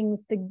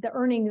winnings, the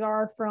earnings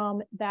are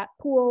from that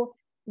pool.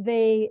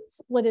 They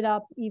split it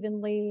up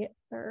evenly,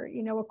 or,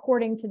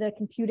 according to the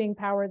computing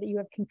power that you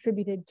have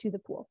contributed to the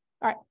pool.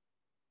 All right.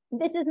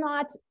 This is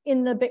not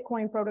in the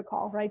Bitcoin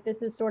protocol, right?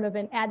 This is sort of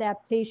an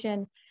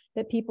adaptation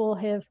that people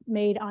have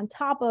made on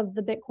top of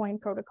the Bitcoin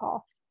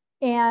protocol.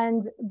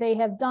 And they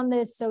have done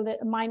this so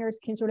that miners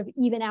can sort of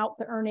even out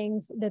the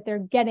earnings that they're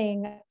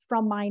getting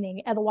from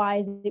mining.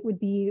 Otherwise, it would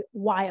be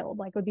wild.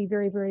 Like, it would be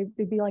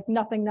it'd be like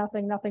nothing,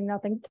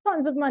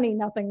 tons of money,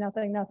 nothing,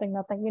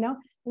 and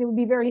it would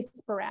be very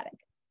sporadic.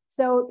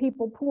 So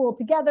people pool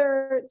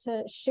together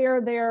to share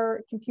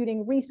their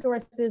computing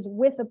resources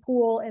with a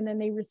pool, and then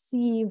they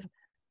receive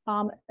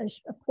a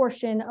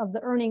portion of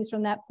the earnings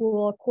from that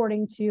pool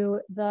according to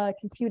the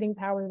computing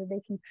power that they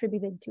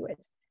contributed to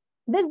it.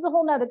 This is a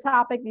whole nother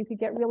topic you could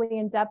get really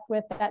in depth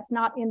with. That's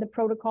not in the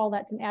protocol.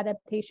 That's an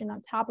adaptation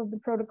on top of the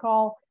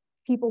protocol.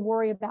 People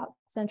worry about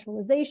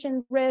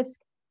centralization risk.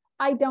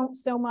 I don't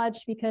so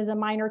much, because a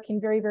miner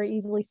can very, very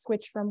easily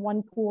switch from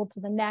one pool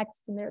to the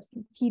next, and there's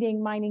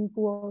competing mining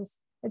pools,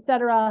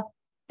 etc.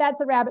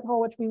 That's a rabbit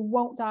hole which we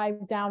won't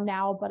dive down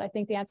now, but I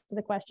think the answer to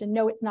the question,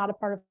 no, it's not a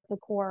part of the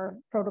core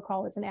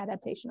protocol. It's an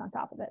adaptation on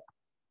top of it.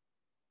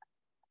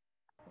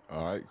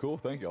 All right, cool.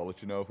 Thank you. I'll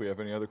let you know if we have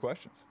any other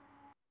questions.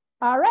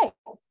 All right.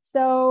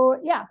 So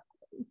yeah,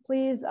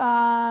 please,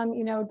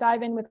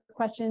 dive in with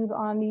questions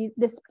on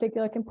this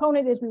particular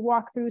component as we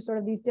walk through sort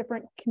of these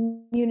different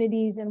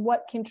communities and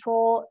what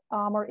control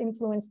or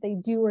influence they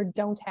do or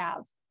don't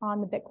have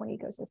on the Bitcoin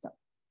ecosystem.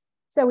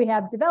 So we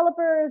have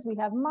developers, we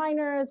have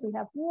miners, we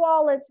have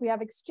wallets, we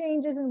have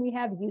exchanges, and we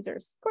have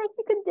users. Of course,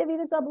 you could divvy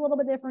this up a little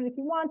bit different if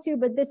you want to,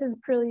 but this is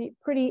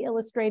pretty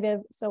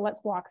illustrative. So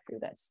let's walk through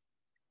this.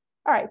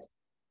 All right.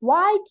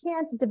 Why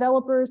can't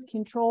developers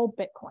control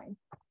Bitcoin?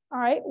 All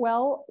right,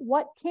 well,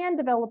 what can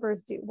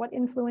developers do? What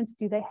influence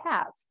do they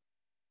have?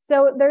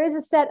 So there is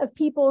a set of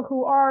people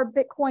who are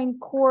Bitcoin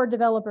core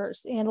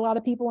developers. And a lot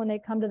of people, when they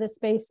come to this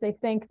space, they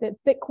think that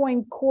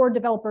Bitcoin core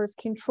developers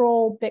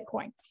control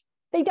Bitcoin.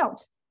 They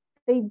don't.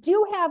 They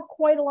do have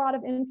quite a lot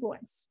of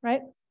influence,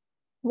 right?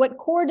 What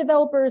core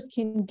developers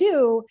can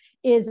do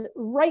is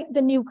write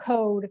the new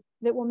code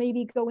that will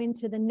maybe go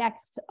into the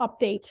next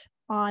update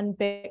on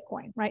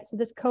Bitcoin, right? So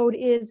this code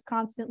is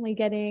constantly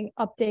getting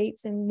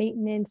updates and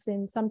maintenance,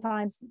 and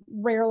sometimes,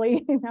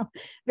 rarely,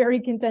 very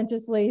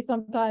contentiously,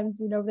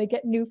 sometimes, they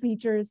get new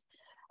features.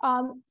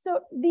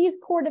 So these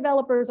core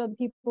developers are the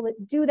people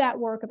that do that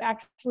work of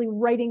actually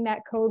writing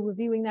that code,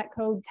 reviewing that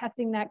code,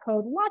 testing that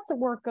code. Lots of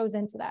work goes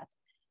into that.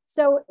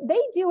 So they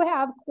do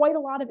have quite a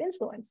lot of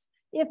influence.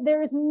 If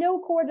there is no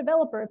core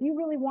developer, if you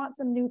really want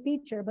some new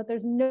feature, but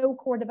there's no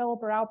core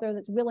developer out there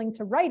that's willing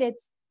to write it,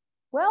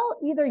 well,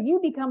 either you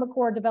become a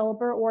core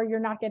developer or you're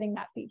not getting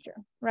that feature,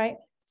 right?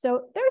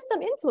 So there's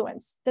some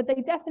influence that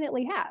they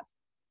definitely have.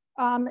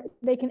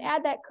 They can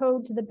add that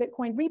code to the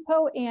Bitcoin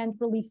repo and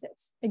release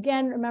it.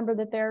 Again, remember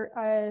that there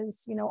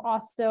is,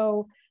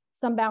 also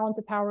some balance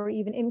of power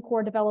even in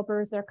core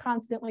developers. They're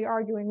constantly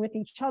arguing with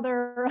each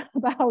other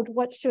about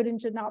what should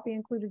and should not be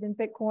included in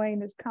Bitcoin.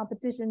 There's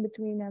competition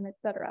between them, et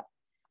cetera.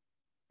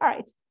 All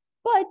right,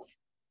 but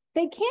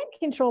they can't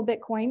control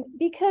Bitcoin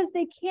because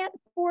they can't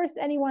force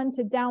anyone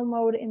to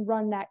download and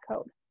run that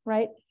code,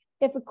 right?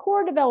 If a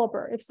core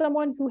developer, if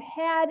someone who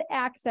had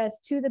access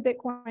to the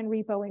Bitcoin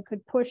repo and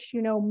could push,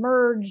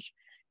 merge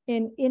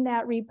in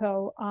that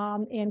repo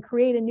and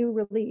create a new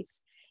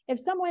release, if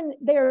someone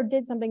there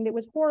did something that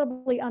was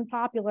horribly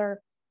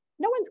unpopular,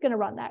 no one's going to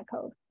run that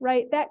code,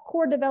 right? That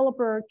core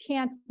developer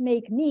can't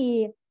make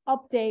me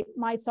update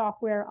my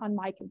software on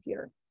my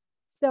computer.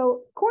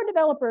 So core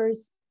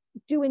developers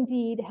do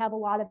indeed have a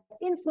lot of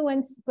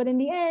influence, but in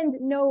the end,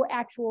 no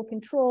actual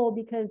control,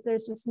 because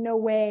there's just no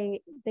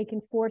way they can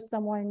force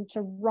someone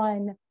to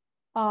run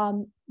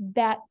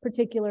that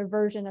particular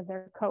version of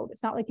their code.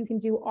 It's not like you can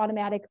do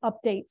automatic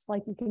updates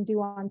like you can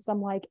do on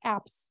some like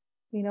apps,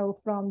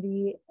 from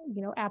the,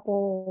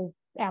 Apple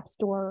App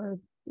Store,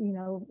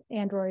 or,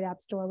 Android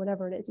App Store,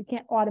 whatever it is. You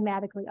can't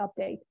automatically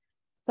update.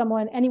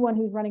 Anyone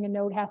who's running a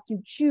node has to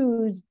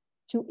choose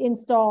to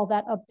install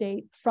that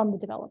update from the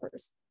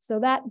developers. So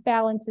that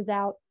balances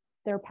out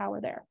their power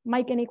there.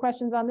 Mike, any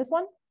questions on this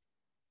one?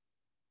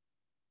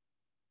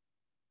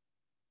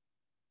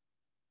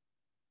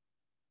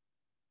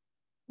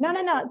 No,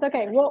 it's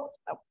okay. Well,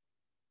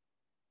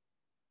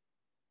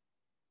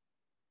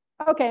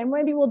 okay, and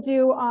maybe we'll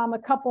do a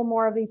couple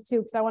more of these too,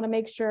 because I want to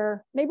make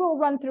sure, maybe we'll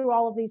run through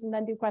all of these and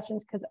then do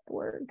questions, because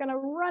we're going to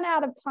run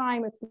out of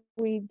time if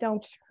we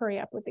don't hurry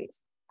up with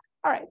these.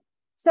 All right.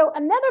 So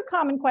another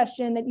common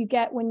question that you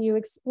get when you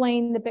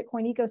explain the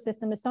Bitcoin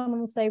ecosystem is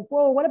someone will say,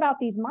 whoa, what about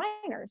these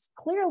miners?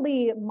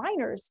 Clearly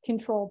miners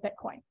control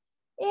Bitcoin.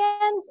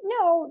 And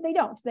no, they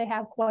don't. They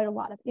have quite a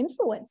lot of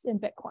influence in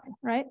Bitcoin,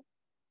 right?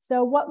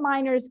 So what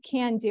miners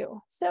can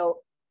do. So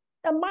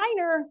a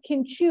miner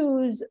can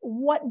choose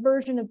what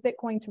version of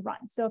Bitcoin to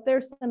run. So if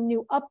there's some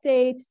new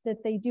updates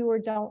that they do or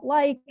don't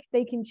like,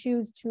 they can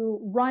choose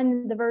to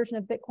run the version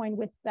of Bitcoin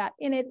with that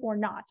in it or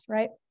not,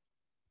 right?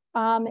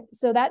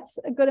 So that's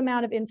a good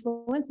amount of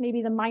influence.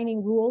 Maybe the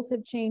mining rules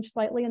have changed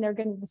slightly and they're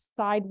going to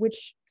decide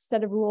which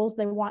set of rules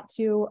they want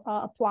to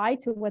apply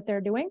to what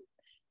they're doing.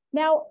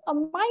 Now, a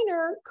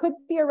miner could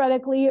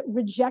theoretically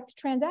reject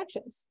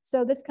transactions.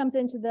 So this comes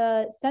into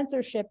the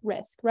censorship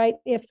risk, right?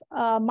 If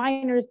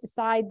miners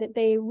decide that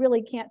they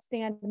really can't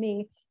stand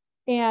me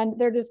and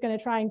they're just going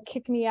to try and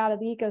kick me out of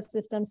the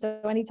ecosystem.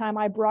 So anytime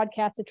I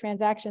broadcast a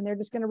transaction, they're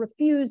just going to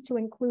refuse to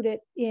include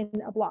it in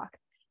a block.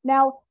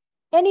 Now,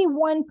 any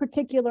one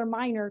particular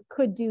miner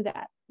could do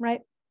that, right?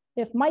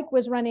 If Mike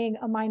was running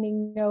a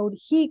mining node,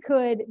 he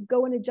could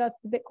go and adjust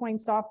the Bitcoin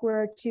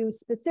software to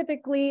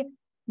specifically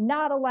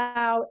not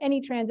allow any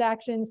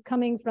transactions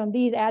coming from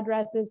these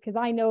addresses, because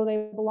I know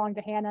they belong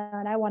to Hannah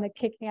and I want to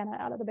kick Hannah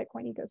out of the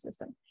Bitcoin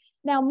ecosystem.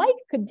 Now, Mike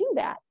could do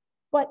that,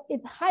 but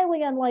it's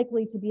highly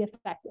unlikely to be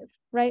effective,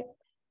 right?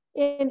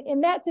 In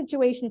that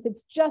situation, if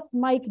it's just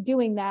Mike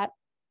doing that,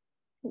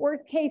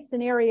 worst case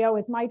scenario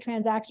is my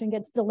transaction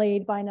gets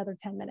delayed by another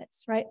 10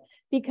 minutes, right?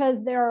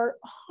 Because there are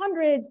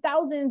hundreds,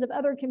 thousands of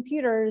other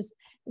computers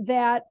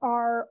that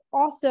are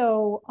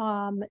also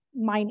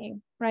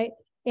mining, right?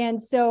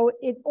 And so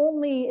it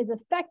only is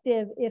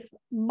effective if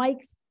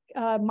Mike's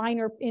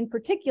miner in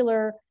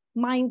particular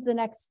mines the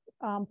next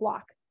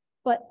block.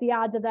 But the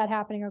odds of that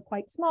happening are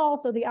quite small.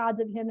 So the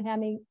odds of him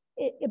having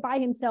it by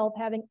himself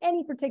having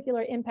any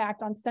particular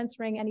impact on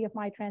censoring any of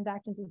my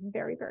transactions is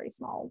very, very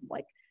small.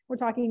 Like we're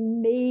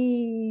talking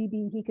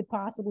maybe he could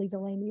possibly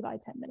delay me by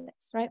 10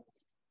 minutes, right?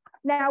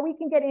 Now we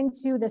can get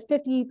into the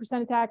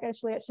 50% attack.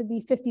 Actually, it should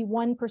be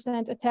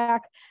 51%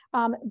 attack.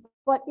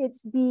 But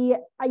it's the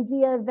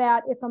idea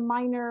that if a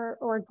miner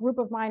or a group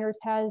of miners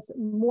has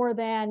more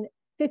than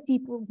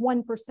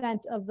 51%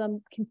 of the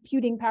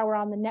computing power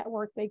on the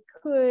network, they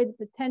could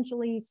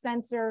potentially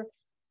censor,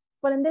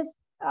 but in this,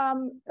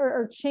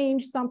 or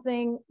change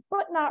something,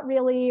 but not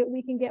really.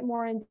 We can get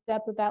more in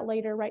depth with that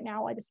later. Right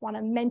now, I just want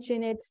to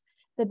mention it,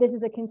 that this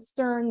is a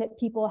concern that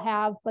people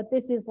have, but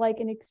this is like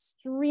an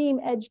extreme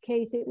edge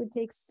case. It would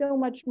take so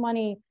much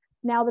money.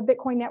 Now the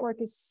Bitcoin network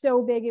is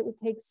so big, it would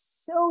take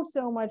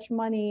so much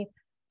money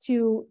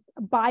to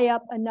buy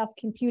up enough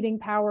computing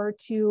power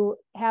to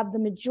have the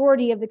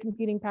majority of the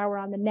computing power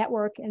on the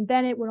network. And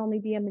then it would only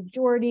be a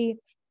majority,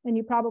 and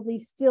you probably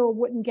still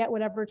wouldn't get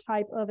whatever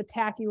type of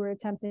attack you were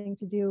attempting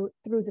to do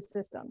through the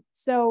system.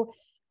 So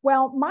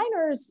while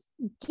miners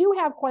do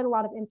have quite a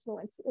lot of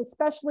influence,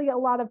 especially a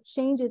lot of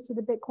changes to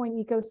the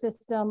Bitcoin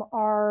ecosystem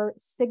are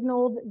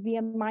signaled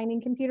via mining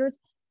computers,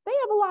 they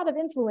have a lot of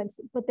influence,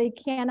 but they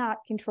cannot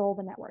control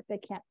the network. They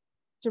can't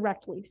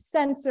directly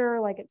censor,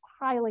 like it's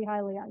highly,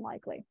 highly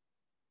unlikely.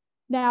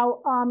 Now,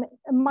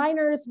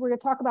 miners, we're going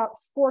to talk about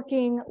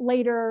forking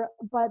later,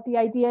 but the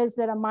idea is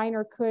that a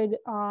miner could,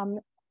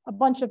 a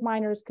bunch of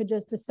miners could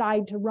just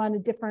decide to run a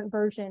different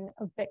version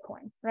of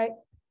Bitcoin, right?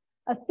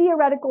 A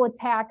theoretical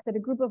attack that a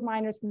group of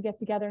miners can get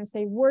together and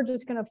say, we're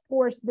just going to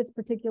force this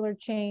particular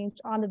change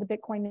onto the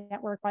Bitcoin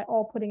network by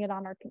all putting it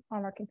on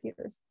our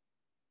computers.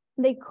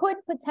 They could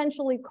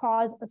potentially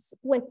cause a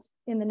split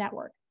in the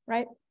network,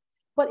 right?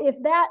 But if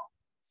that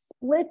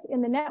split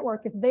in the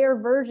network, if their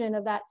version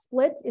of that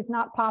split is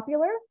not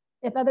popular,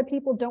 if other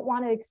people don't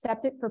want to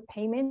accept it for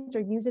payment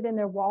or use it in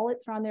their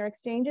wallets or on their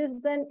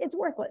exchanges, then it's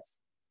worthless,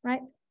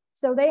 right?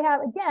 So they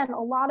have, again,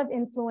 a lot of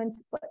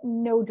influence, but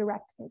no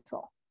direct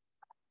control.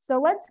 So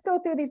let's go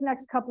through these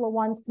next couple of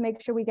ones to make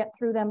sure we get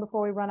through them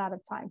before we run out of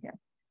time here.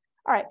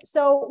 All right,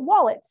 so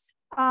wallets.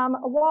 A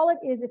wallet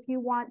is if you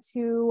want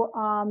to,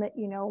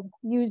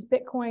 use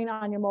Bitcoin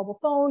on your mobile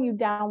phone, you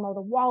download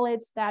a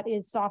wallet. That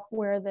is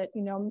software that,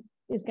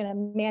 is going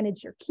to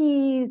manage your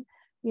keys.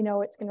 You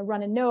know, it's going to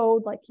run a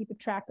node, like keep a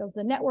track of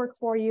the network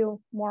for you.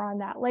 More on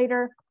that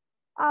later.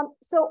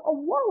 So a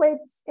wallet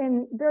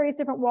and various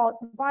different wallet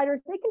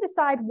providers, they can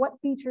decide what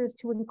features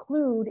to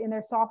include in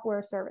their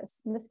software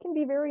service. And this can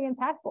be very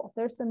impactful.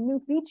 There's some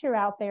new feature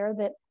out there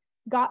that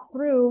got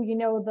through, you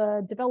know,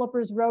 the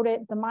developers wrote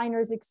it, the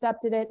miners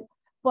accepted it,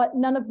 but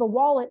none of the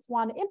wallets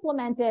want to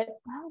implement it.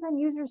 Well, then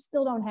users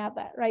still don't have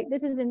that, right?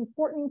 This is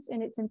important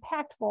and it's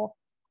impactful,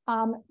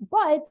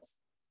 but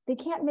they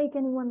can't make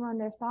anyone run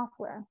their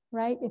software,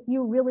 right? If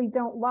you really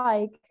don't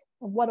like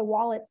what a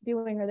wallet's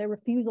doing or their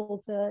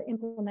refusal to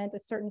implement a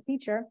certain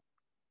feature,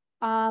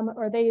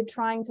 or they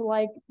trying to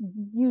like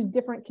use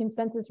different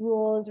consensus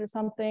rules or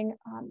something,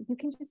 you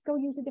can just go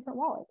use a different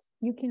wallet.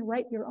 You can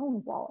write your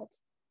own wallet.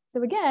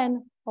 So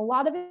again, a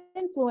lot of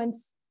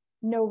influence,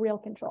 no real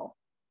control.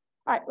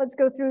 All right, let's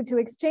go through to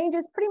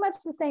exchanges. Pretty much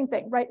the same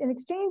thing, right? An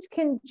exchange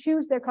can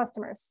choose their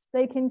customers.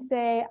 They can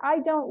say, I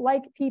don't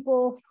like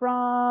people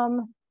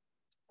from,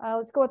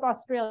 let's go with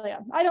Australia.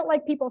 I don't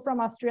like people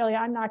from Australia.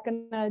 I'm not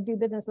going to do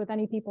business with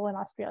any people in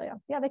Australia.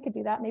 Yeah, they could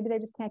do that. Maybe they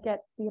just can't get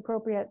the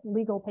appropriate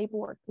legal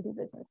paperwork to do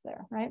business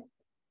there, right?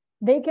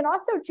 They can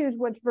also choose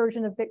which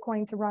version of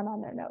Bitcoin to run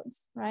on their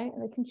nodes, right?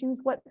 And they can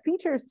choose what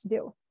features to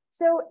do.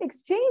 So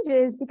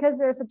exchanges, because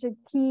they're such a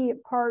key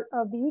part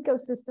of the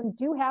ecosystem,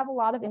 do have a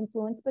lot of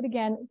influence, but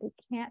again, they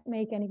can't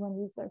make anyone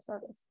use their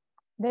service.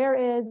 There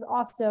is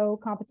also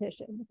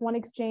competition. If one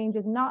exchange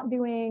is not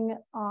doing,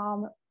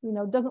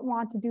 doesn't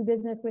want to do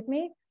business with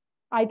me,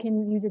 I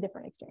can use a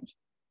different exchange.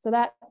 So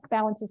that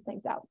balances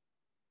things out.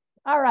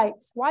 All right,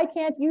 why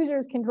can't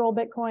users control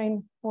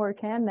Bitcoin, or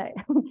can they?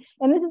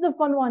 And this is a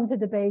fun one to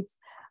debate,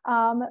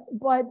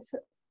 but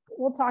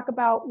we'll talk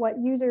about what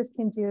users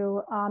can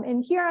do.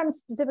 And here I'm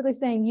specifically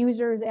saying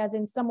users as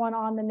in someone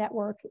on the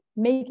network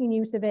making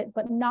use of it,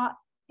 but not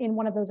in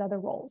one of those other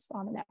roles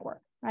on the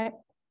network, right?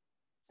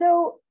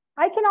 So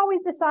I can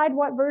always decide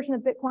what version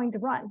of Bitcoin to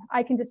run.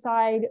 I can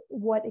decide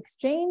what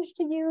exchange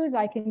to use.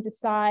 I can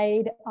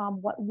decide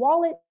what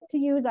wallet to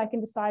use. I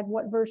can decide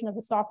what version of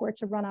the software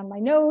to run on my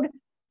node.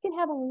 I can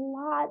have a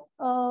lot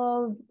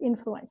of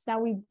influence.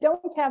 Now, we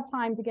don't have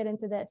time to get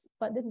into this,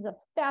 but this is a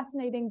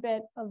fascinating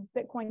bit of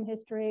Bitcoin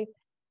history.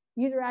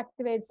 User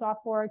activated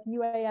soft fork,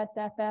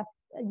 UASF.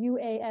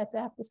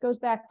 This goes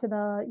back to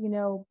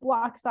the,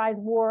 block size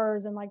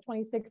wars in like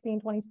 2016,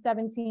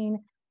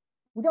 2017.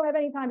 We don't have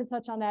any time to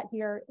touch on that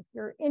here. If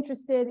you're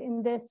interested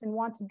in this and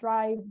want to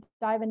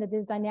dive into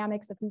these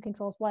dynamics of who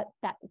controls what,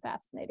 that's a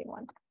fascinating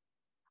one.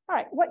 All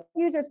right, what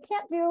users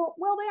can't do,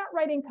 well, they aren't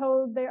writing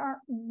code, they aren't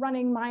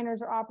running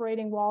miners or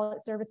operating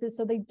wallet services,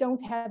 so they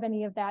don't have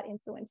any of that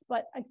influence.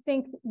 But I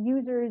think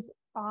users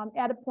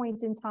at a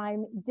point in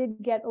time did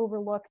get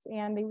overlooked,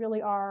 and they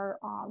really are,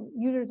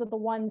 users are the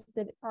ones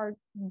that are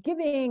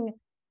giving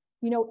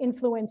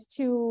influence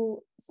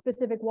to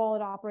specific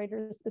wallet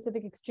operators,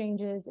 specific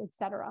exchanges, et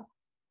cetera.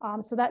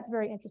 So that's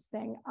very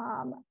interesting.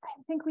 I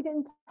think we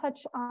didn't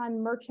touch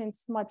on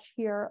merchants much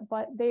here,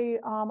 but they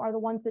are the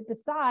ones that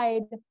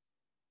decide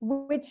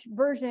which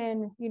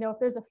version, if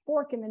there's a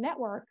fork in the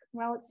network,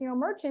 well, it's,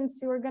 merchants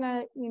who are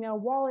gonna,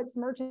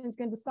 merchants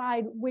gonna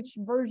decide which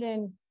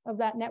version of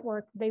that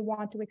network they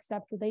want to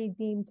accept or they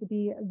deem to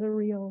be the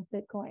real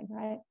Bitcoin,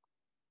 right?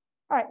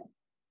 All right,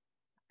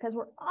 because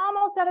we're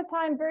almost out of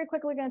time, very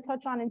quickly going to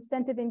touch on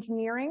incentive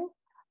engineering.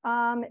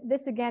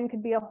 This again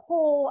could be a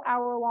whole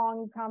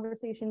hour-long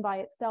conversation by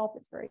itself.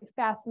 It's very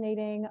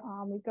fascinating.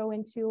 We go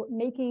into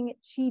making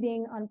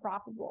cheating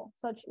unprofitable,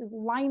 such as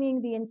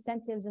lining the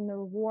incentives and the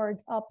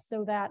rewards up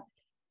so that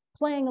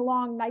playing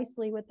along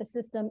nicely with the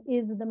system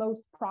is the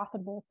most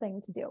profitable thing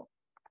to do.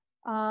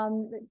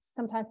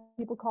 Sometimes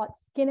people call it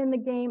skin in the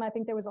game. I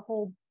think there was a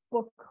whole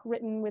book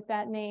written with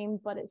that name,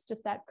 but it's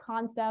just that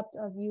concept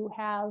of you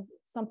have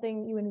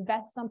something, you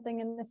invest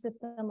something in the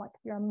system, like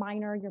if you're a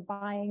miner, you're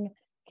buying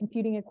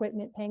computing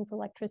equipment, paying for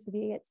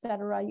electricity, et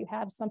cetera. You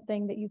have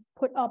something that you've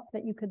put up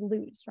that you could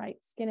lose, right?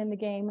 Skin in the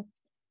game.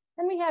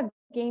 Then we have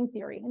game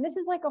theory. And this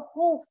is like a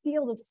whole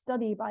field of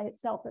study by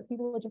itself, that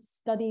people just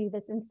study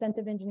this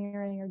incentive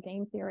engineering or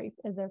game theory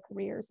as their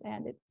careers,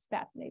 and it's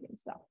fascinating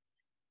stuff.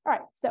 All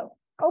right, so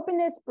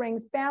openness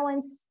brings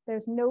balance.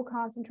 There's no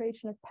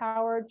concentration of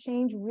power.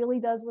 Change really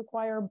does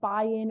require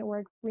buy-in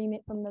or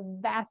agreement from the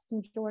vast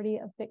majority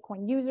of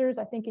Bitcoin users.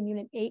 I think in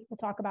Unit 8, we'll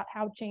talk about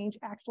how change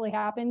actually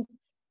happens.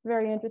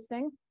 Very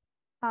interesting.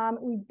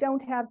 We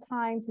don't have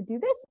time to do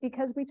this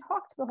because we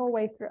talked the whole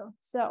way through.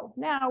 So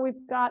now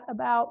we've got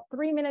about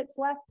 3 minutes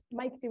left.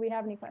 Mike, do we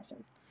have any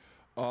questions?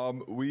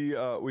 We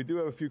do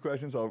have a few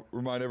questions. I'll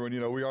remind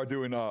everyone, we are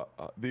doing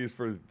these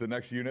for the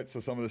next unit, so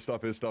some of this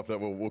stuff is stuff that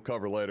we'll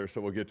cover later,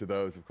 so we'll get to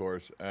those, of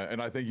course.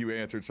 And I think you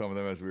answered some of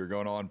them as we were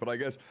going on. But I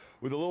guess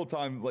with a little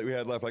time like we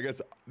had left, I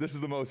guess this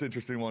is the most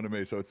interesting one to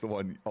me, so it's the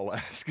one I'll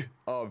ask.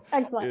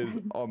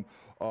 Excellent.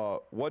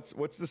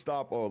 What's to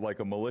stop like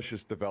a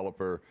malicious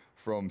developer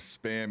from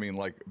spamming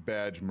like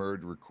badge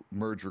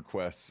merge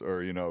requests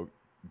or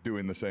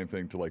doing the same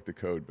thing to like the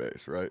code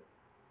base, right?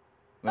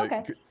 Like,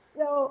 okay.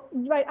 So,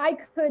 right, I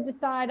could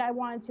decide I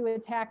wanted to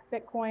attack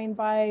Bitcoin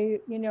by,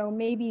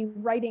 maybe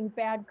writing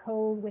bad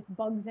code with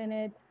bugs in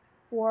it,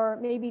 or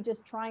maybe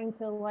just trying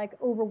to like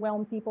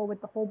overwhelm people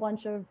with a whole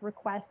bunch of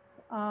requests.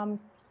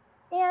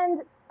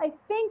 And I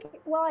think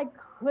while I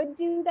could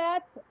do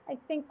that, I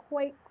think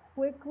quite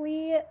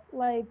quickly,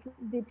 like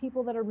the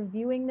people that are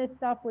reviewing this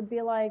stuff would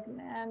be like,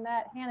 man,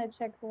 that Hannah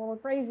chick's a little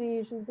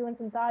crazy. She's doing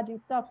some dodgy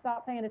stuff.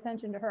 Stop paying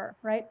attention to her,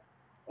 right?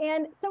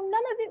 And so none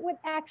of it would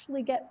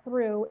actually get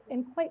through.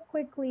 And quite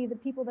quickly, the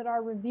people that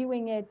are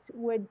reviewing it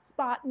would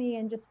spot me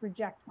and just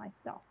reject my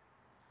stuff.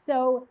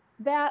 So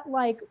that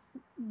like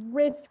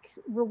risk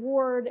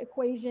reward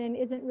equation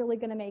isn't really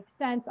going to make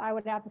sense. I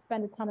would have to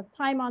spend a ton of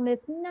time on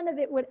this. None of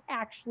it would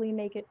actually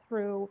make it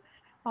through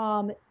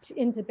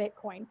into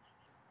Bitcoin.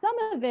 Some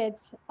of it,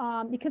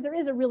 because there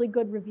is a really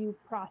good review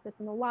process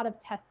and a lot of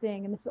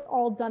testing, and this is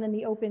all done in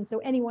the open, so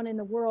anyone in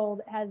the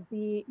world has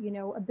the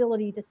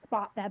ability to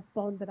spot that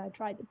bug that I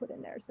tried to put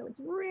in there. So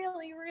it's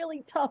really,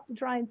 really tough to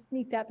try and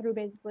sneak that through.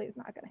 Basically, it's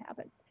not going to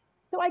happen.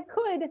 So I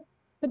could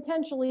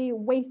potentially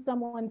waste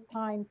someone's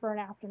time for an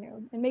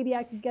afternoon, and maybe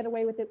I could get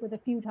away with it with a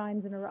few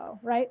times in a row,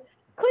 right?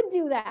 Could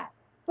do that.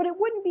 But it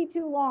wouldn't be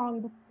too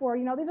long before,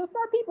 these are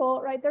smart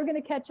people, right? They're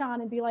going to catch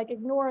on and be like,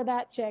 ignore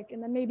that chick.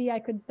 And then maybe I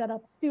could set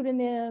up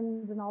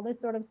pseudonyms and all this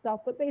sort of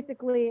stuff. But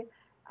basically,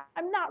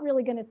 I'm not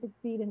really going to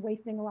succeed in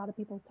wasting a lot of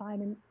people's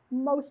time. And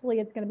mostly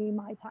it's going to be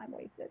my time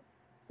wasted.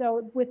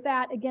 So with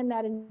that, again,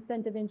 that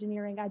incentive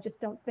engineering, I just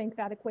don't think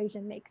that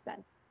equation makes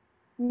sense.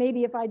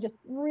 Maybe if I just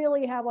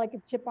really have like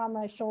a chip on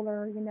my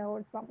shoulder,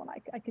 or something,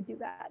 I could do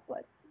that.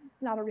 But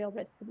it's not a real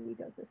risk to the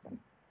ecosystem.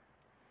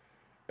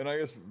 And I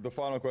guess the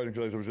final question,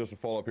 because it was just a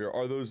follow up here,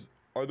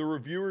 are the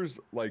reviewers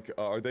like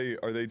are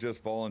they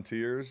just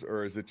volunteers,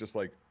 or is it just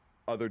like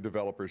other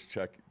developers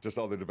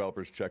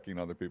checking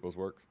other people's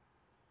work?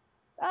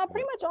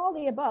 Pretty much all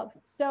the above.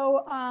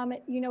 So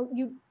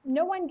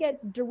no one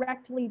gets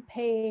directly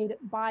paid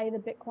by the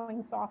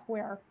Bitcoin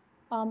software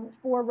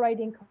for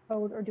writing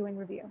code or doing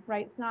review,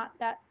 right? It's not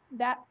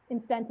that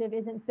incentive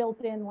isn't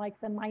built in like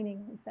the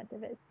mining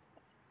incentive is.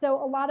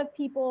 So a lot of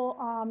people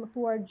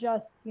who are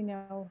just,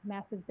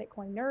 massive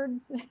Bitcoin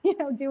nerds,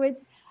 do it.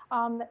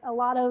 A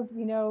lot of,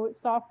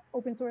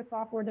 open source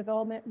software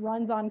development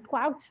runs on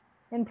clout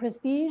and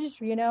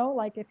prestige,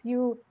 like if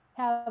you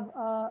have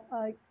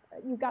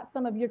you got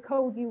some of your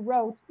code you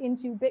wrote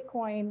into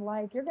Bitcoin,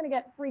 like you're going to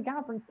get free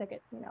conference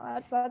tickets,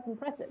 that's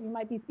impressive. You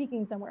might be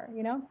speaking somewhere,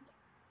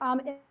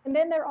 and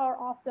then there are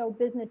also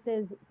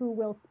businesses who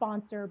will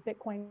sponsor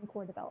Bitcoin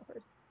core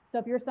developers. So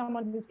if you're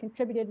someone who's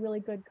contributed really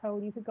good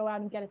code, you could go out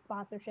and get a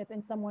sponsorship,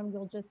 and someone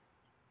will just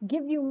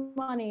give you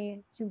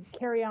money to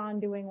carry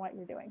on doing what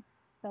you're doing.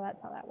 So that's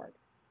how that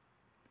works.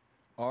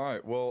 All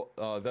right. Well,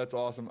 that's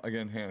awesome.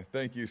 Again, Hannah,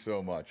 thank you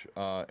so much.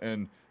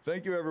 And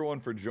thank you,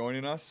 everyone, for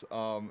joining us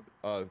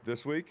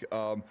this week.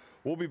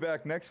 We'll be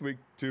back next week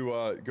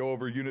to go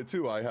over Unit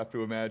 2, I have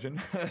to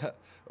imagine.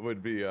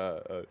 Would be...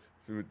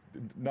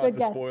 not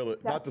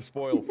to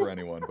spoil for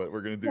anyone, but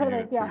we're going to do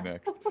Unit 2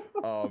 next.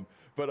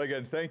 But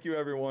again, thank you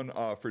everyone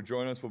for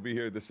joining us. We'll be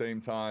here at the same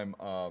time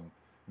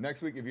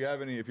next week. If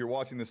you're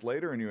watching this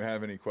later and you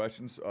have any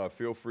questions,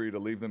 feel free to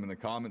leave them in the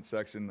comment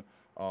section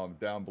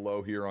down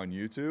below here on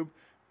YouTube.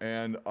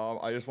 And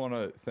I just want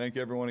to thank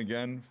everyone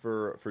again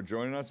for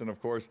joining us. And of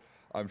course,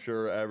 I'm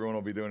sure everyone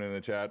will be doing it in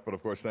the chat. But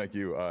of course, thank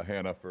you,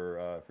 Hannah,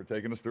 for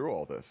taking us through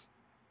all this.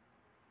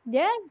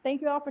 Yeah,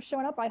 thank you all for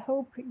showing up. I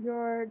hope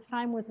your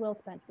time was well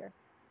spent here.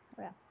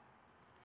 Oh, yeah.